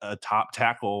a top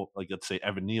tackle, like let's say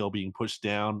Evan Neal being pushed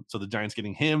down. So the Giants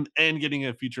getting him and getting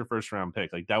a future first round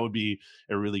pick. Like that would be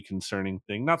a really concerning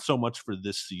thing. Not so much for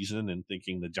this season and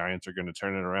thinking the Giants are going to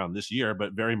turn it around this year,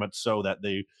 but very much so that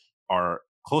they are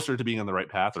closer to being on the right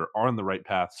path or are on the right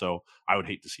path. So I would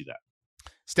hate to see that.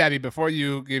 Stabby, before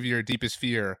you give your deepest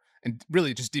fear and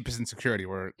really just deepest insecurity,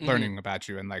 we're learning about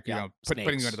you and like, you know,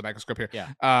 putting you under the microscope here.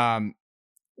 Yeah.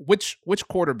 Which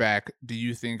quarterback do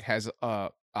you think has a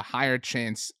higher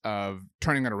chance of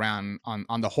turning it around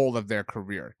on the whole of their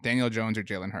career, Daniel Jones or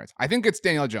Jalen Hurts? I think it's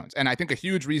Daniel Jones, and I think a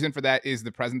huge reason for that is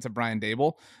the presence of Bryan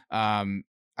Stabbe.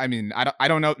 I mean, I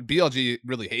don't know. BLG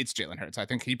really hates Jalen Hurts. I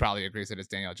think he probably agrees that it's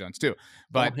Daniel Jones too.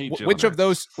 But which of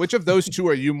those two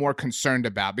are you more concerned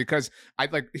about? Because I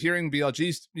like hearing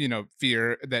BLG's, you know,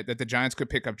 fear that the Giants could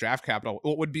pick up draft capital.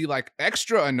 What would be like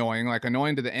extra annoying, like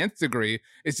annoying to the nth degree,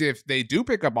 is if they do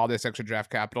pick up all this extra draft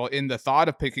capital in the thought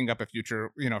of picking up a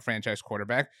future, you know, franchise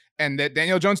quarterback, and that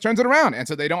Daniel Jones turns it around, and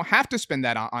so they don't have to spend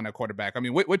that on a quarterback. I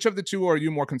mean, which of the two are you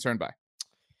more concerned by?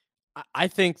 I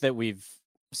think that we've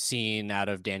seen out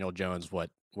of Daniel Jones what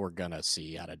we're gonna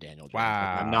see out of Daniel Jones.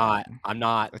 Wow. Like, I'm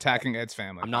not attacking Ed's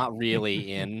family. I'm not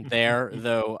really in there,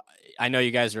 though. I know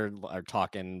you guys are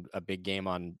talking a big game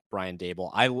on Bryan Stabbe.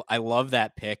 I love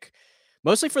that pick,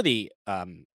 mostly for the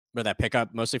or that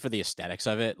pickup, mostly for the aesthetics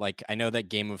of it. Like, I know that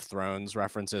Game of Thrones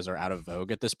references are out of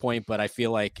vogue at this point, but I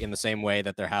feel like in the same way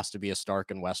that there has to be a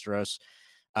Stark in Westeros,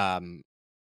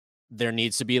 there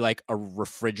needs to be like a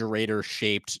refrigerator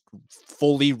shaped,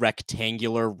 fully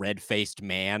rectangular, red faced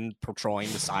man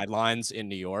patrolling the sidelines in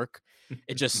New York.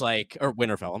 It just like, or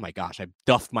Winterfell. Oh my gosh, I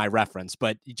duffed my reference,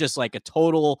 but just like a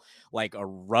total, like a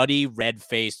ruddy, red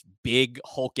faced, big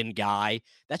hulking guy.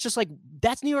 That's just like,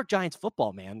 that's New York Giants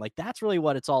football, man. Like, that's really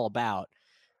what it's all about.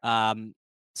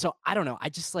 So I don't know. I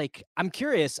just like, I'm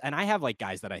curious, and I have like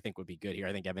guys that I think would be good here.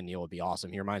 I think Evan Neal would be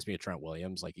awesome. He reminds me of Trent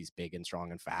Williams. Like, he's big and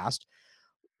strong and fast.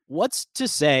 What's to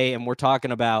say, and we're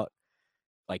talking about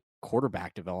like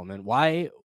quarterback development, why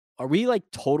are we like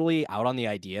totally out on the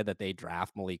idea that they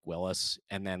draft Malik Willis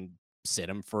and then sit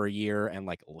him for a year and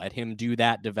like let him do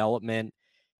that development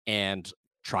and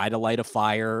try to light a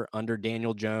fire under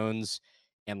Daniel Jones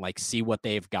and like see what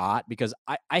they've got? Because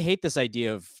I hate this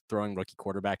idea of throwing rookie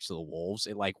quarterbacks to the wolves.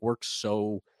 It like works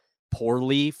so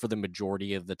poorly for the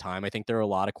majority of the time. I think there are a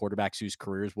lot of quarterbacks whose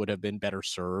careers would have been better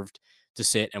served to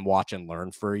sit and watch and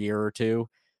learn for a year or two.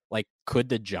 Like, could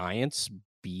the Giants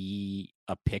be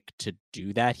a pick to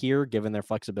do that here, given their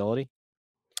flexibility?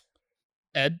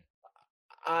 Ed?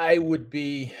 I would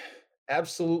be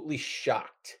absolutely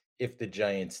shocked if the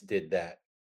Giants did that.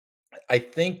 I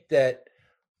think that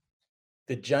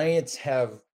the Giants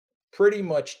have pretty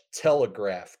much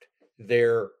telegraphed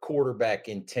their quarterback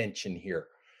intention here.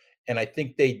 And I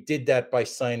think they did that by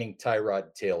signing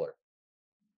Tyrod Taylor.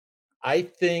 I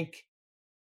think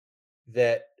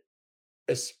that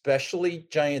especially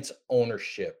Giants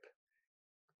ownership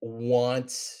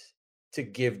wants to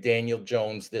give Daniel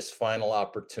Jones this final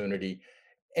opportunity.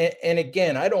 And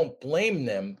again, I don't blame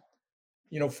them,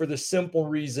 you know, for the simple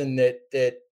reason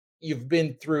that you've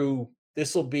been through,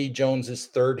 this will be Jones's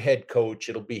third head coach.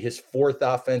 It'll be his fourth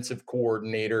offensive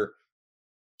coordinator.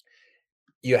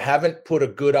 You haven't put a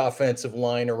good offensive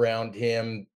line around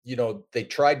him. You know, they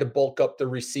tried to bulk up the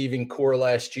receiving core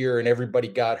last year and everybody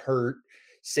got hurt.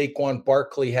 Saquon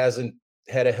Barkley hasn't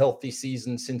had a healthy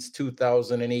season since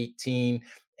 2018.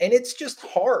 And it's just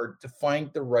hard to find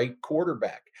the right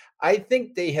quarterback. I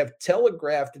think they have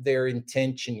telegraphed their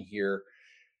intention here.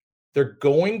 They're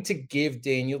going to give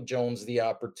Daniel Jones the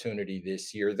opportunity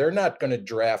this year. They're not going to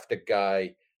draft a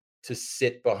guy to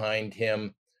sit behind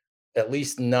him, at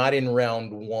least not in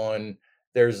round one.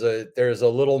 There's a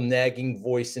little nagging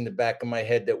voice in the back of my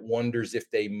head that wonders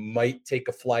if they might take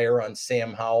a flyer on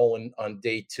Sam Howell on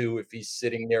day two if he's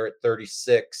sitting there at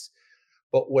 36.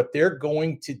 But what they're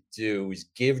going to do is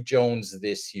give Jones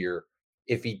this year.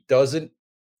 If he doesn't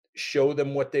show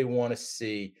them what they want to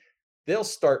see, they'll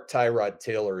start Tyrod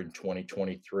Taylor in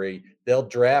 2023. They'll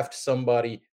draft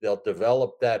somebody. They'll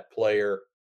develop that player.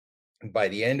 And by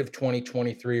the end of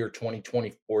 2023 or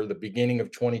 2024, the beginning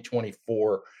of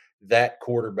 2024, that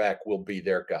quarterback will be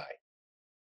their guy.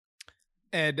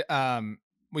 Ed,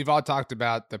 we've all talked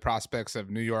about the prospects of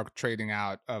New York trading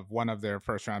out of one of their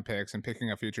first round picks and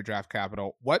picking up future draft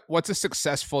capital. What's a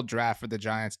successful draft for the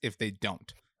Giants if they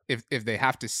don't? if they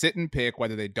have to sit and pick,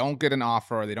 whether they don't get an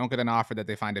offer or they don't get an offer that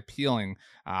they find appealing,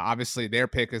 obviously their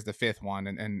pick is the 5th one,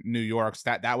 and New York's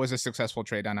that was a successful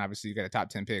trade down. Obviously, you get a top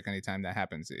 10 pick anytime that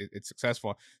happens. It's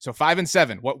successful. So 5 and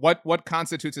 7. What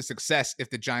constitutes a success if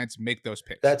the Giants make those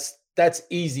picks? That's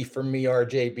easy for me,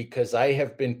 RJ, because I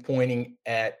have been pointing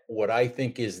at what I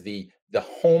think is the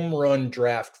home run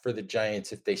draft for the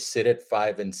Giants if they sit at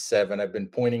 5 and 7. I've been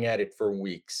pointing at it for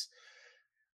weeks.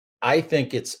 I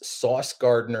think it's Sauce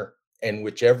Gardner and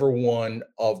whichever one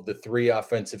of the 3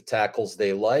 offensive tackles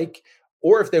they like,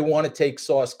 or if they want to take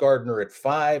Sauce Gardner at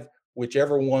 5,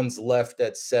 whichever one's left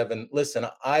at 7. Listen,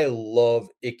 I love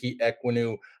Ike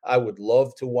Ekwonu. I would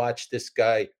love to watch this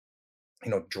guy,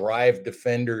 drive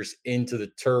defenders into the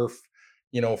turf,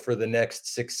 for the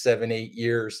next 6, 7, 8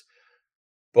 years.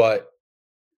 But,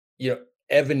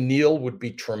 Evan Neal would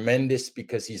be tremendous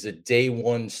because he's a day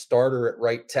one starter at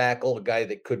right tackle, a guy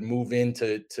that could move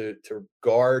into to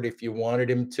guard if you wanted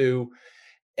him to.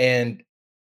 And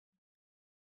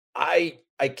I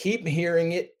keep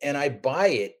hearing it and I buy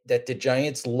it that the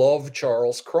Giants love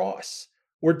Charles Cross.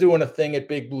 We're doing a thing at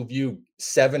Big Blue View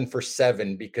 7 for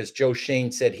 7 because Joe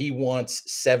Shane said he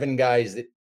wants 7 guys that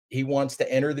he wants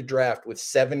to enter the draft with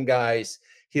 7 guys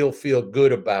he'll feel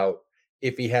good about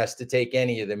if he has to take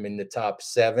any of them in the top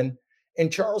 7.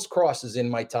 And Charles Cross is in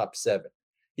my top 7.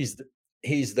 He's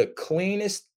the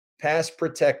cleanest pass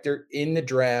protector in the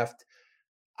draft.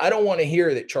 I don't want to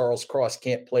hear that Charles Cross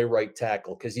can't play right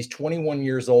tackle because he's 21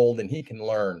 years old and he can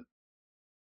learn.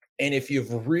 And if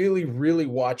you've really, really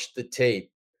watched the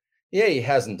tape, yeah, he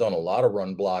hasn't done a lot of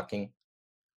run blocking,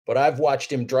 but I've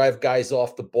watched him drive guys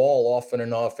off the ball often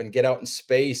enough and get out in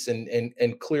space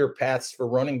and clear paths for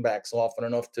running backs often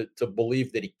enough to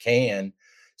believe that he can.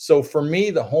 So for me,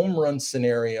 the home run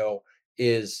scenario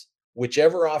is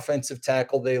whichever offensive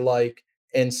tackle they like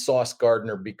and Sauce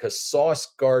Gardner, because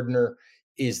Sauce Gardner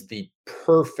is the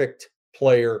perfect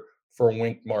player for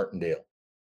Wink Martindale.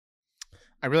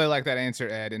 I really like that answer,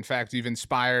 Ed. In fact, you've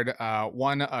inspired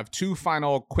one of 2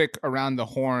 final quick around the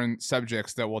horn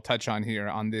subjects that we'll touch on here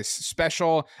on this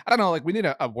special. I don't know, we need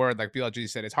a word, like BLG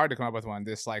said. It's hard to come up with one.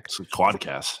 This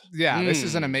quadcast. Yeah, This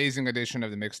is an amazing edition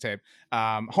of the mixtape.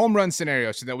 Home run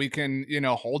scenario, so that we can,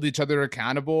 hold each other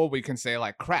accountable. We can say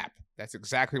crap. That's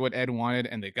exactly what Ed wanted,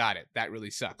 and they got it. That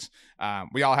really sucks.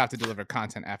 We all have to deliver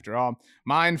content after all.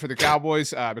 Mine for the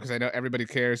Cowboys, because I know everybody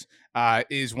cares,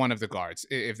 is one of the guards.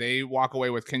 If they walk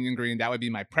away with Kenyon Green, that would be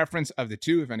my preference of the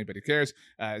 2, if anybody cares.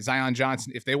 Zion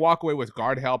Johnson, if they walk away with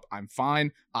guard help, I'm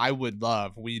fine. I would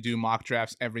love. We do mock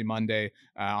drafts every Monday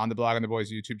on the Blog on the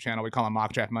Boys YouTube channel. We call them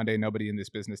Mock Draft Monday. Nobody in this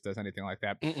business does anything like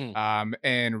that.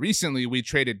 And recently we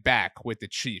traded back with the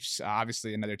Chiefs,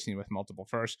 obviously another team with multiple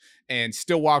firsts, and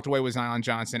still walked away with Zion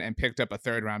Johnson and picked up a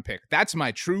 3rd round pick. That's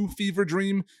my true fever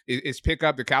dream is pick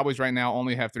up. The Cowboys right now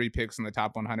only have 3 picks in the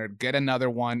top 100. Get another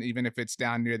one, even if it's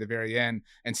down near the very end,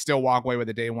 and still walk away with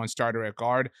a day 1 starter at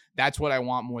guard. That's what I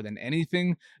want more than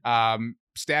anything.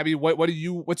 Stabby,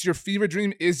 what's your fever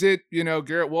dream? Is it,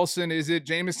 Garrett Wilson? Is it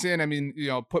Jameson? I mean,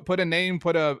 put a name,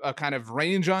 put a kind of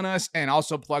range on us, and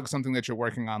also plug something that you're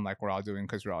working on like we're all doing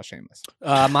because we're all shameless.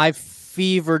 My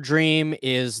fever dream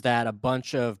is that a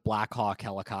bunch of Black Hawk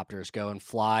helicopters go and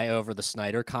fly over the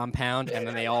Snyder compound, and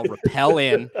then they all rappel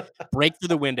in, break through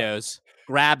the windows,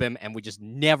 grab him, and we just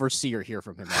never see or hear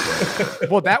from him ever.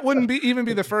 Well, that wouldn't even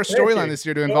be the first storyline this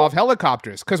year to involve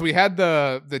helicopters, because we had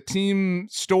the team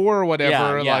store or whatever.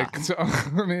 Yeah. So,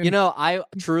 I mean, I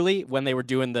truly, when they were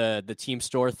doing the team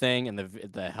store thing and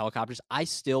the helicopters, I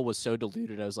still was so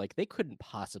deluded. I was like, they couldn't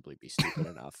possibly be stupid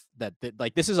enough that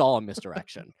this is all a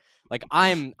misdirection.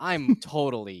 I'm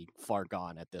totally far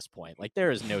gone at this point.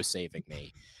 There is no saving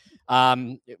me.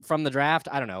 From the draft,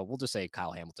 I don't know. We'll just say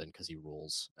Kyle Hamilton because he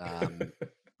rules.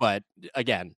 But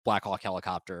again, Black Hawk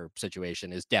helicopter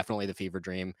situation is definitely the fever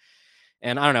dream.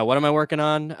 And I don't know, what am I working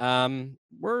on?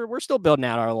 We're still building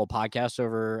out our little podcast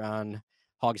over on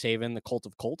Hogs Haven, the Cult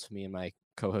of Colt. Me and my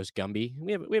co-host Gumby.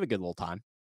 We have a good little time,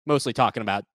 mostly talking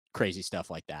about crazy stuff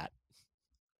like that.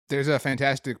 There's a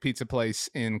fantastic pizza place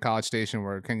in College Station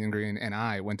where Kenyon Green and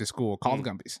I went to school called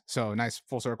Gumby's. So nice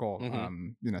full circle,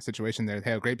 situation there. They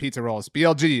have great pizza rolls.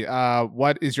 BLG,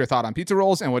 what is your thought on pizza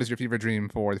rolls, and what is your fever dream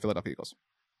for the Philadelphia Eagles?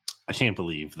 I can't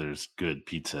believe there's great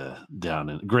pizza down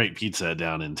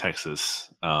in Texas.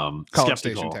 College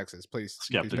Station, Texas, please.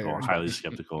 Skeptical, highly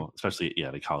skeptical, especially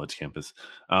the college campus.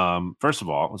 First of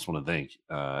all, I just want to thank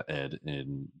Ed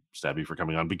and Stabby for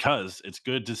coming on, because it's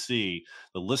good to see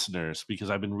the listeners, because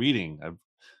I've been reading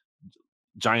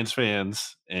Giants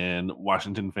fans and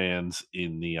Washington fans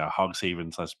in the Hogs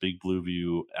Haven / Big Blue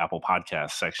View Apple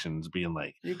Podcast sections being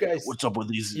like, You guys, what's up with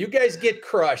these? you guys get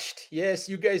crushed. Yes,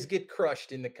 you guys get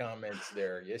crushed in the comments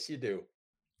there. Yes, you do.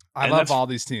 I love all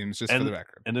these teams, just for the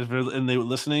record. And if they're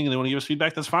listening and they want to give us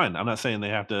feedback, that's fine. I'm not saying they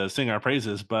have to sing our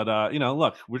praises, but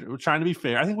look, we're trying to be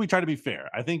fair. I think we try to be fair.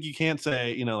 I think you can't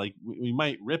say, like we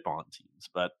might rip on teams,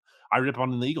 but I rip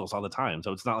on the Eagles all the time,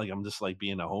 so it's not like I'm just like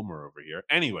being a homer over here.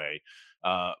 Anyway,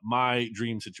 my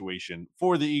dream situation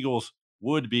for the Eagles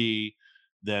would be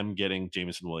them getting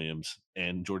Jameson Williams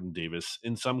and Jordan Davis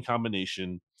in some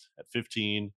combination at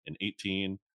 15 and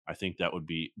 18. I think that would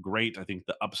be great. I think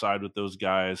the upside with those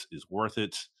guys is worth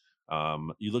it.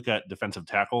 You look at defensive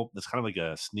tackle, that's kind of like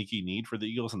a sneaky need for the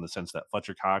Eagles in the sense that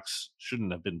Fletcher Cox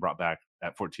shouldn't have been brought back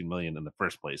at $14 million in the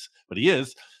first place, but he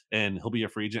is, and he'll be a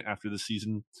free agent after the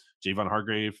season. Javon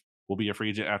Hargrave will be a free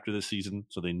agent after this season,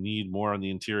 so they need more on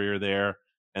the interior there.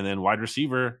 And then wide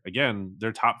receiver, again,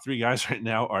 their top three guys right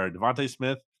now are Devontae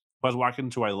Smith, Quez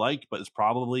Watkins, who I like, but is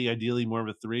probably ideally more of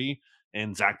a 3,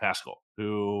 and Zach Pascal,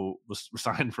 who was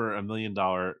signed for $1 million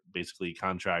basically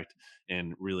contract,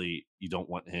 and really you don't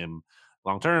want him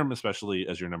long term, especially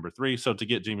as your number 3. So to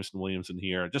get Jameson Williams in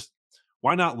here, just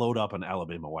why not load up on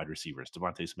Alabama wide receivers,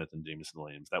 Devontae Smith and Jameson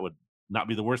Williams? That would not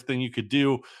be the worst thing you could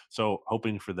do. So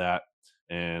hoping for that.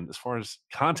 And as far as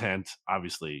content,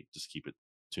 obviously just keep it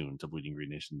tuned to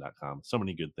bleedinggreennation.com. So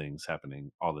many good things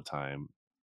happening all the time,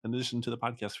 in addition to the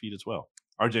podcast feed as well.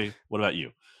 RJ, what about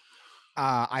you?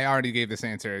 I already gave this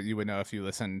answer. You would know if you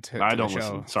listened to I the don't show.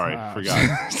 listen. Sorry,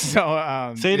 forgot.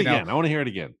 So say it again. I want to hear it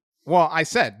again. Well, I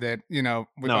said that, with No,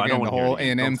 I again, don't the wanna hear it whole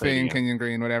again. A&M Don't say it thing, again. Kenyon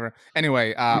Green, whatever.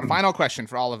 Anyway, final question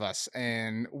for all of us.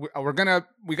 And we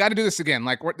got to do this again.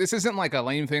 Like, this isn't like a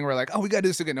lame thing. We're like, oh, we got to do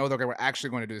this again. No, okay, we're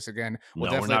actually going to do this again.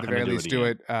 We'll No, we're definitely not at the very gonna do least it do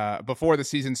it before the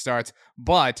season starts.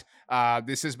 But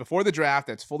this is before the draft.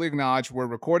 That's fully acknowledged. We're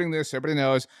recording this, everybody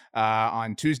knows,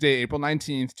 on Tuesday, April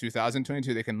 19th,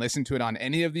 2022. They can listen to it on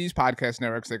any of these podcast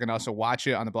networks. They can also watch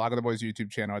it on the Blog of the Boys YouTube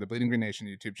channel or the Bleeding Green Nation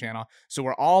YouTube channel. So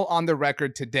we're all on the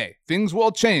record today. Things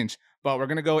will change, but we're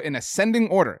going to go in ascending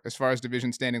order as far as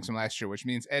division standings from last year, which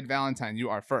means Ed Valentine, you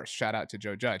are first. Shout out to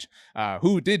Joe Judge,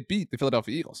 who did beat the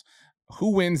Philadelphia Eagles.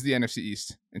 Who wins the NFC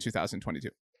East in 2022?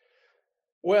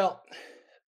 Well,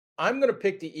 I'm going to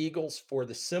pick the Eagles for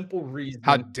the simple reason.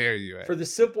 How dare you, Ed? For the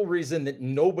simple reason that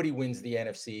nobody wins the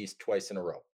NFC East twice in a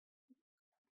row.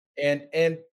 And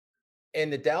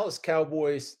the Dallas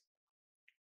Cowboys,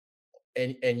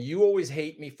 and you always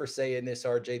hate me for saying this,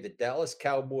 RJ, the Dallas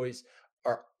Cowboys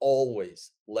are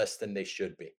always less than they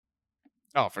should be.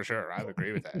 Oh, for sure. I would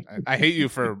agree with that. I hate you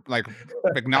for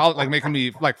making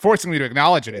me forcing me to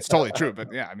acknowledge it. It's totally true.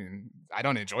 But yeah, I mean, I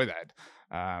don't enjoy that.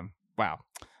 Wow.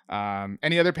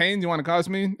 Any other pain you want to cause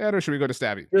me, Ed, or should we go to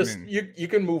Stabby? Just, you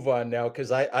can move on now,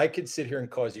 because I could sit here and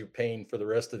cause you pain for the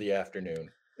rest of the afternoon.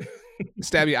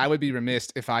 Stabby, I would be remiss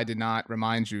if I did not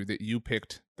remind you that you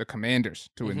picked the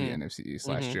Commanders to win the NFC East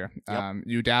last year. Yep.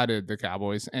 You doubted the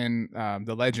Cowboys and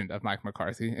the legend of Mike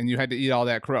McCarthy, and you had to eat all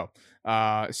that crow.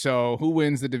 So who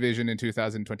wins the division in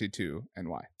 2022 and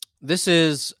why? This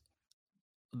is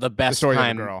the best story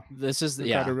time. Of a girl. This is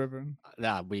Ricardo River.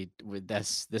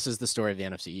 This is the story of the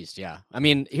NFC East. Yeah, I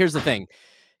mean, here's the thing: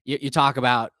 you talk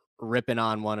about ripping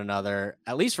on one another,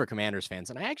 at least for Commanders fans,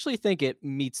 and I actually think it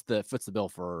foots the bill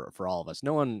for all of us.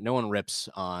 No one rips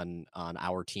on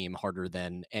our team harder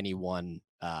than anyone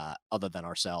other than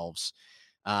ourselves.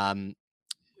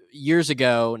 Years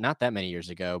ago, not that many years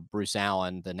ago, Bruce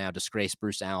Allen, the now disgraced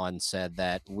Bruce Allen, said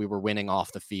that we were winning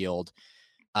off the field.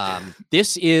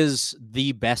 This is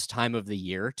the best time of the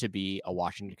year to be a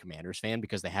Washington Commanders fan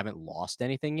because they haven't lost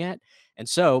anything yet. And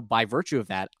so by virtue of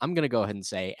that, I'm going to go ahead and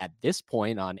say at this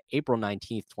point on April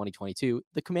 19th, 2022,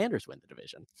 the Commanders win the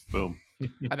division. Boom.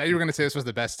 I thought you were going to say this was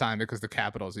the best time because the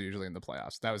Capitals are usually in the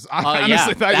playoffs. That was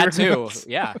that too.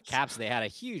 Yeah. Caps, they had a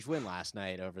huge win last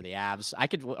night over the Avs.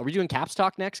 Are we doing Caps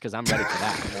talk next? Because I'm ready for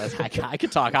that. I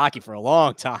could talk hockey for a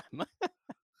long time.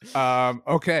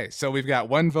 Okay, so we've got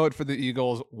one vote for the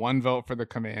Eagles, one vote for the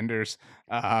Commanders,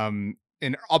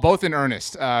 both in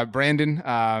earnest.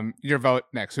 Brandon, your vote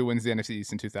next. Who wins the NFC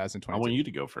East in 2022? I want you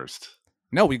to go first.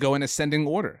 No, we go in ascending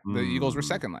order. The Eagles were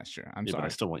second last year. I'm sorry. But I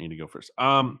still want you to go first.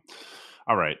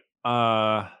 All right.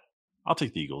 I'll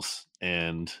take the Eagles,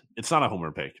 and it's not a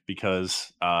homer pick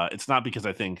because it's not because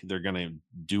I think they're going to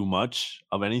do much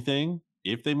of anything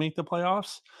if they make the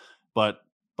playoffs, but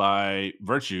by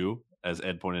virtue, as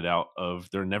Ed pointed out, of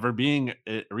there never being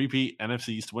a repeat NFC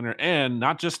East winner. And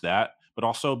not just that, but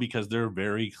also because they're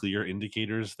very clear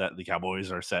indicators that the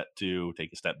Cowboys are set to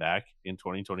take a step back in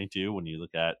 2022. When you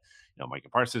look at, Micah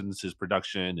Parsons, his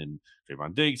production, and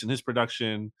Trayvon Diggs and his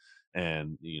production,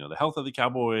 and the health of the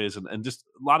Cowboys, and just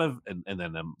a lot of, and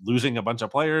then them losing a bunch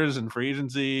of players in free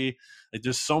agency. Like,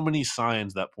 there's so many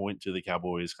signs that point to the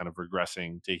Cowboys kind of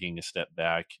regressing, taking a step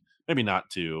back. Maybe not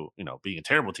to being a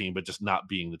terrible team, but just not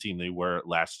being the team they were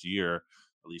last year,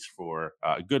 at least for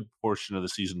a good portion of the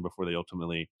season before they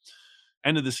ultimately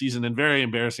ended the season in very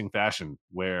embarrassing fashion,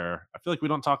 where I feel like we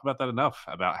don't talk about that enough,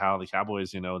 about how the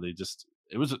Cowboys,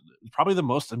 it was probably the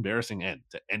most embarrassing end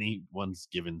to anyone's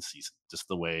given season, just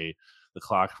the way the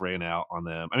clock ran out on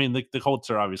them. I mean, the Colts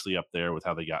are obviously up there with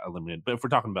how they got eliminated, but if we're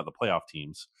talking about the playoff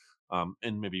teams,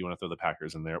 and maybe you want to throw the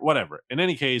Packers in there, whatever. In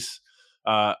any case,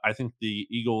 I think the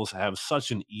Eagles have such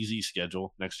an easy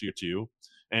schedule next year too,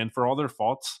 and for all their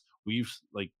faults, we've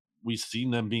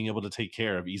seen them being able to take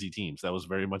care of easy teams. That was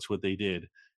very much what they did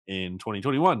in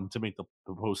 2021 to make the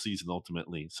postseason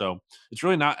ultimately. So it's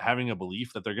really not having a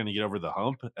belief that they're going to get over the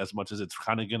hump as much as it's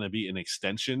kind of going to be an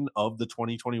extension of the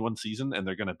 2021 season, and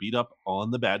they're going to beat up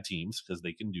on the bad teams because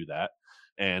they can do that.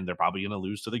 And they're probably going to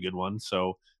lose to the good ones.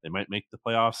 So they might make the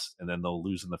playoffs and then they'll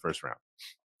lose in the first round.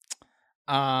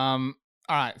 All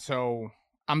right. So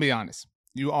I'm be honest.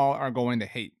 You all are going to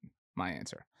hate my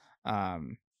answer.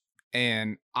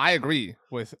 And I agree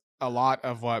with a lot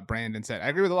of what Brandon said. I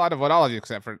agree with a lot of what all of you,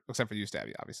 except for you,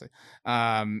 Stabby, obviously.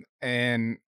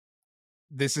 And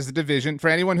this is a division for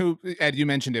anyone who, Ed, you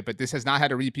mentioned it, but this has not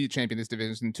had a repeat champion in this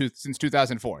division since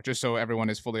 2004. Just so everyone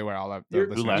is fully aware. All of the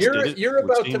listeners. You're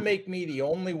about to make me the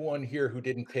only one here who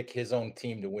didn't pick his own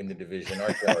team to win the division.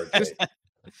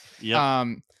 Yeah.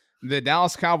 The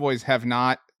Dallas Cowboys have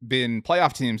not been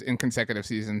playoff teams in consecutive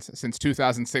seasons since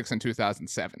 2006 and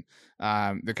 2007.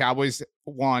 The Cowboys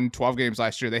won 12 games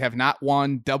last year. They have not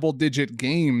won double-digit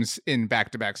games in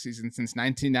back-to-back seasons since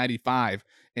 1995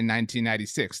 and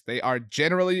 1996. They are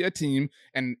generally a team,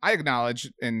 and I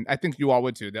acknowledge, and I think you all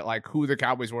would too, that like who the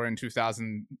Cowboys were in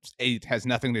 2008 has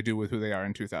nothing to do with who they are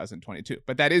in 2022.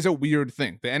 But that is a weird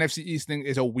thing. The NFC East thing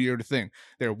is a weird thing.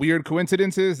 There are weird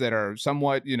coincidences that are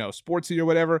somewhat, sportsy or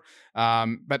whatever.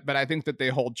 But I think that they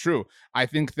hold true. I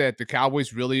think that the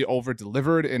Cowboys really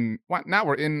over-delivered and not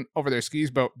were in over their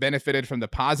skis, but benefited from the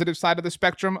positive side of the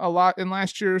spectrum a lot in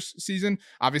last year's season.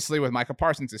 Obviously, with Micah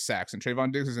Parsons' sacks and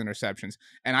Trayvon Diggs' interceptions.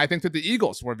 And I think that the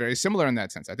Eagles were very similar in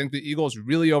that sense. I think the Eagles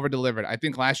really over-delivered. I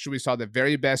think last year we saw the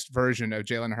very best version of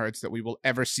Jalen Hurts that we will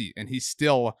ever see, and he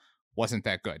still wasn't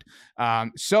that good.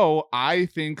 So I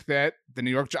think that the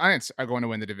New York Giants are going to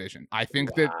win the division. I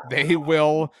think that they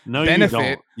will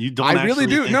benefit. You don't. I really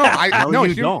do.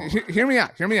 No, hear me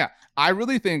out. Hear me out. I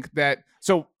really think that.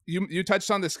 So you touched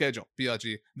on the schedule,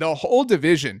 BLG. The whole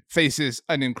division faces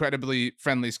an incredibly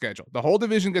friendly schedule. The whole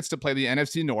division gets to play the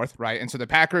NFC North, right? And so the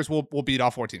Packers will beat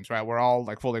all four teams, right? We're all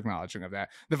like fully acknowledging of that.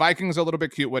 The Vikings are a little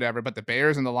bit cute, whatever, but the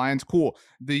Bears and the Lions, cool.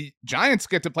 The Giants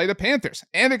get to play the Panthers,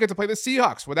 and they get to play the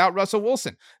Seahawks without Russell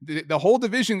Wilson. The whole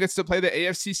division gets to play the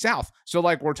AFC South. So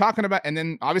like we're talking about, and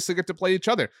then obviously get to play each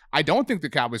other. I don't think the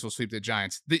Cowboys will sweep the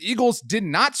Giants. The Eagles did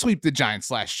not sweep the Giants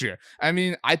last year. I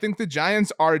mean, I think the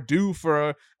Giants are due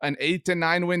for an 8 to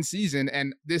 9 win season,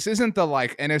 and this isn't the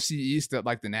like NFC East that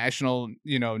like the national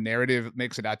narrative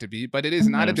makes it out to be, but it is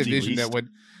not a division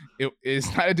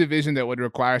that would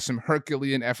require some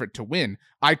Herculean effort to win.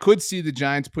 I could see the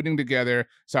Giants putting together,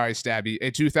 sorry Stabby,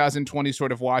 a 2020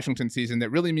 sort of Washington season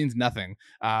that really means nothing,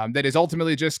 that is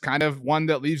ultimately just kind of one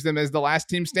that leaves them as the last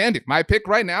team standing. My pick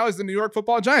right now is the New York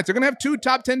Football Giants. They're gonna have 2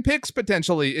 top 10 picks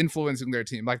potentially influencing their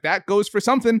team. Like that goes for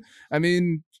something. I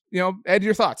mean, Ed,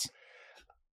 your thoughts?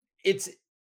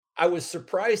 I was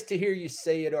surprised to hear you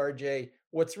say it, RJ.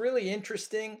 What's really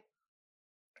interesting,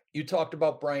 you talked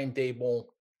about Brian Daboll,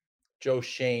 Joe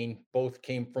Shane, both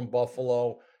came from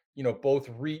Buffalo, both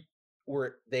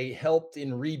they helped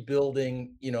in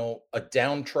rebuilding, a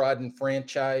downtrodden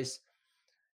franchise.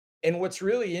 And what's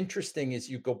really interesting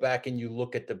is you go back and you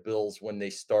look at the Bills when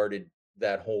they started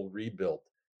that whole rebuild.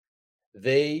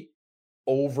 They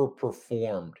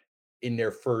overperformed in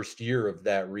their first year of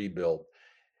that rebuild.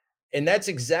 And that's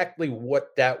exactly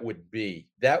what that would be.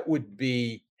 That would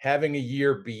be having a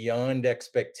year beyond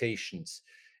expectations.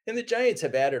 And the Giants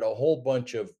have added a whole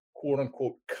bunch of quote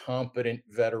unquote competent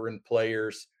veteran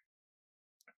players.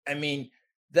 I mean,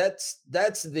 that's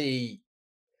the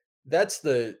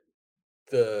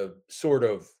sort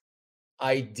of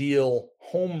ideal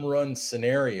home run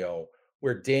scenario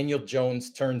where Daniel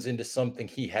Jones turns into something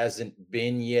he hasn't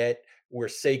been yet, where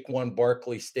Saquon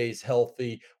Barkley stays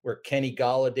healthy, where Kenny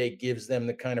Golladay gives them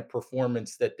the kind of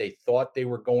performance that they thought they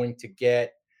were going to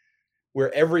get.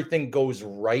 where everything goes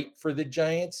right for the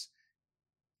Giants.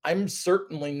 I'm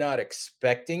certainly not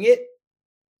expecting it,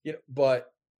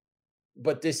 but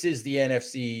this is the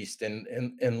NFC East,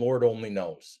 and Lord only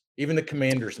knows. Even the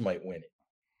Commanders might win it.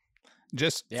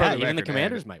 Just Yeah, for the even record, the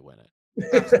Commanders Ed, might win it.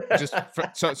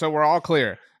 so we're all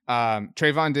clear.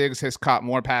 Trayvon Diggs has caught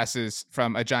more passes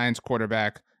from a Giants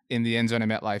quarterback in the end zone at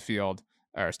MetLife Field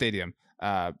or Stadium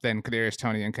than Kadarius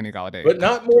Toney and Kenny Golladay. But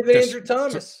not more than Andrew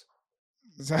Thomas.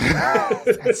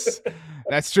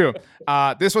 That's true.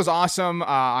 This was awesome. To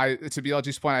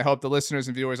BLG's point, I hope the listeners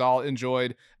and viewers all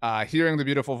enjoyed hearing the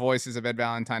beautiful voices of Ed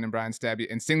Valentine and Bryan Stabbe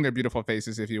and seeing their beautiful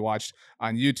faces if you watched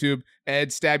on YouTube. Ed,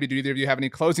 Stabbe, do either of you have any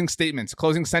closing statements,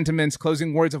 closing sentiments,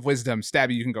 closing words of wisdom?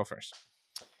 Stabbe, you can go first.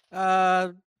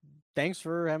 Thanks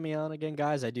for having me on again,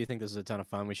 guys. I do think this is a ton of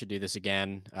fun. We should do this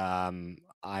again.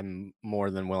 I'm more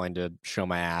than willing to show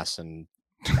my ass and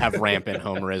have rampant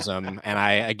homerism. And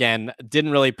I, again,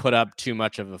 didn't really put up too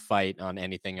much of a fight on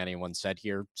anything anyone said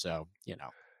here. So,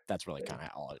 that's really kind of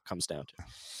all it comes down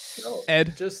to.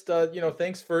 Ed, just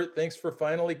thanks for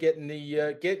finally getting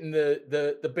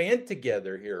the band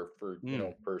together here for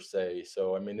per se.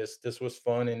 So I mean this was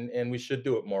fun and we should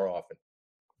do it more often.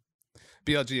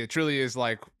 BLG, it truly is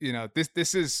like,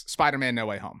 this is Spider-Man No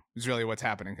Way Home. Is really what's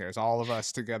happening here. It's all of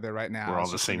us together right now. We're all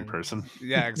the same person.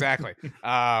 Yeah, exactly.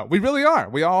 We really are.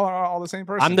 We all are all the same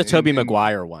person. I'm the Tobey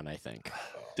Maguire one, I think.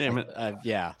 Damn it.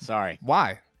 Yeah, sorry.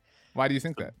 Why? Why do you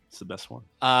think that? It's the best one.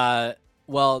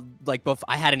 Well, like both,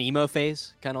 I had an emo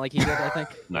phase, kind of like he did, I think.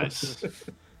 Nice.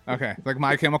 Okay, like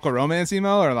My Chemical Romance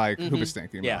emo or like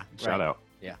Hoobastank emo? Yeah, Shout out.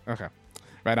 Yeah. Okay.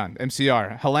 Right on.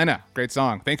 MCR. Helena, great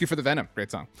song. Thank you for the Venom. Great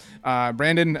song.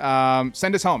 Brandon,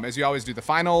 send us home, as you always do. The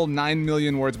final 9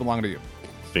 million words belong to you.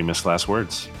 Famous last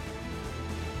words.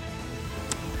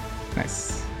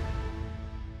 Nice.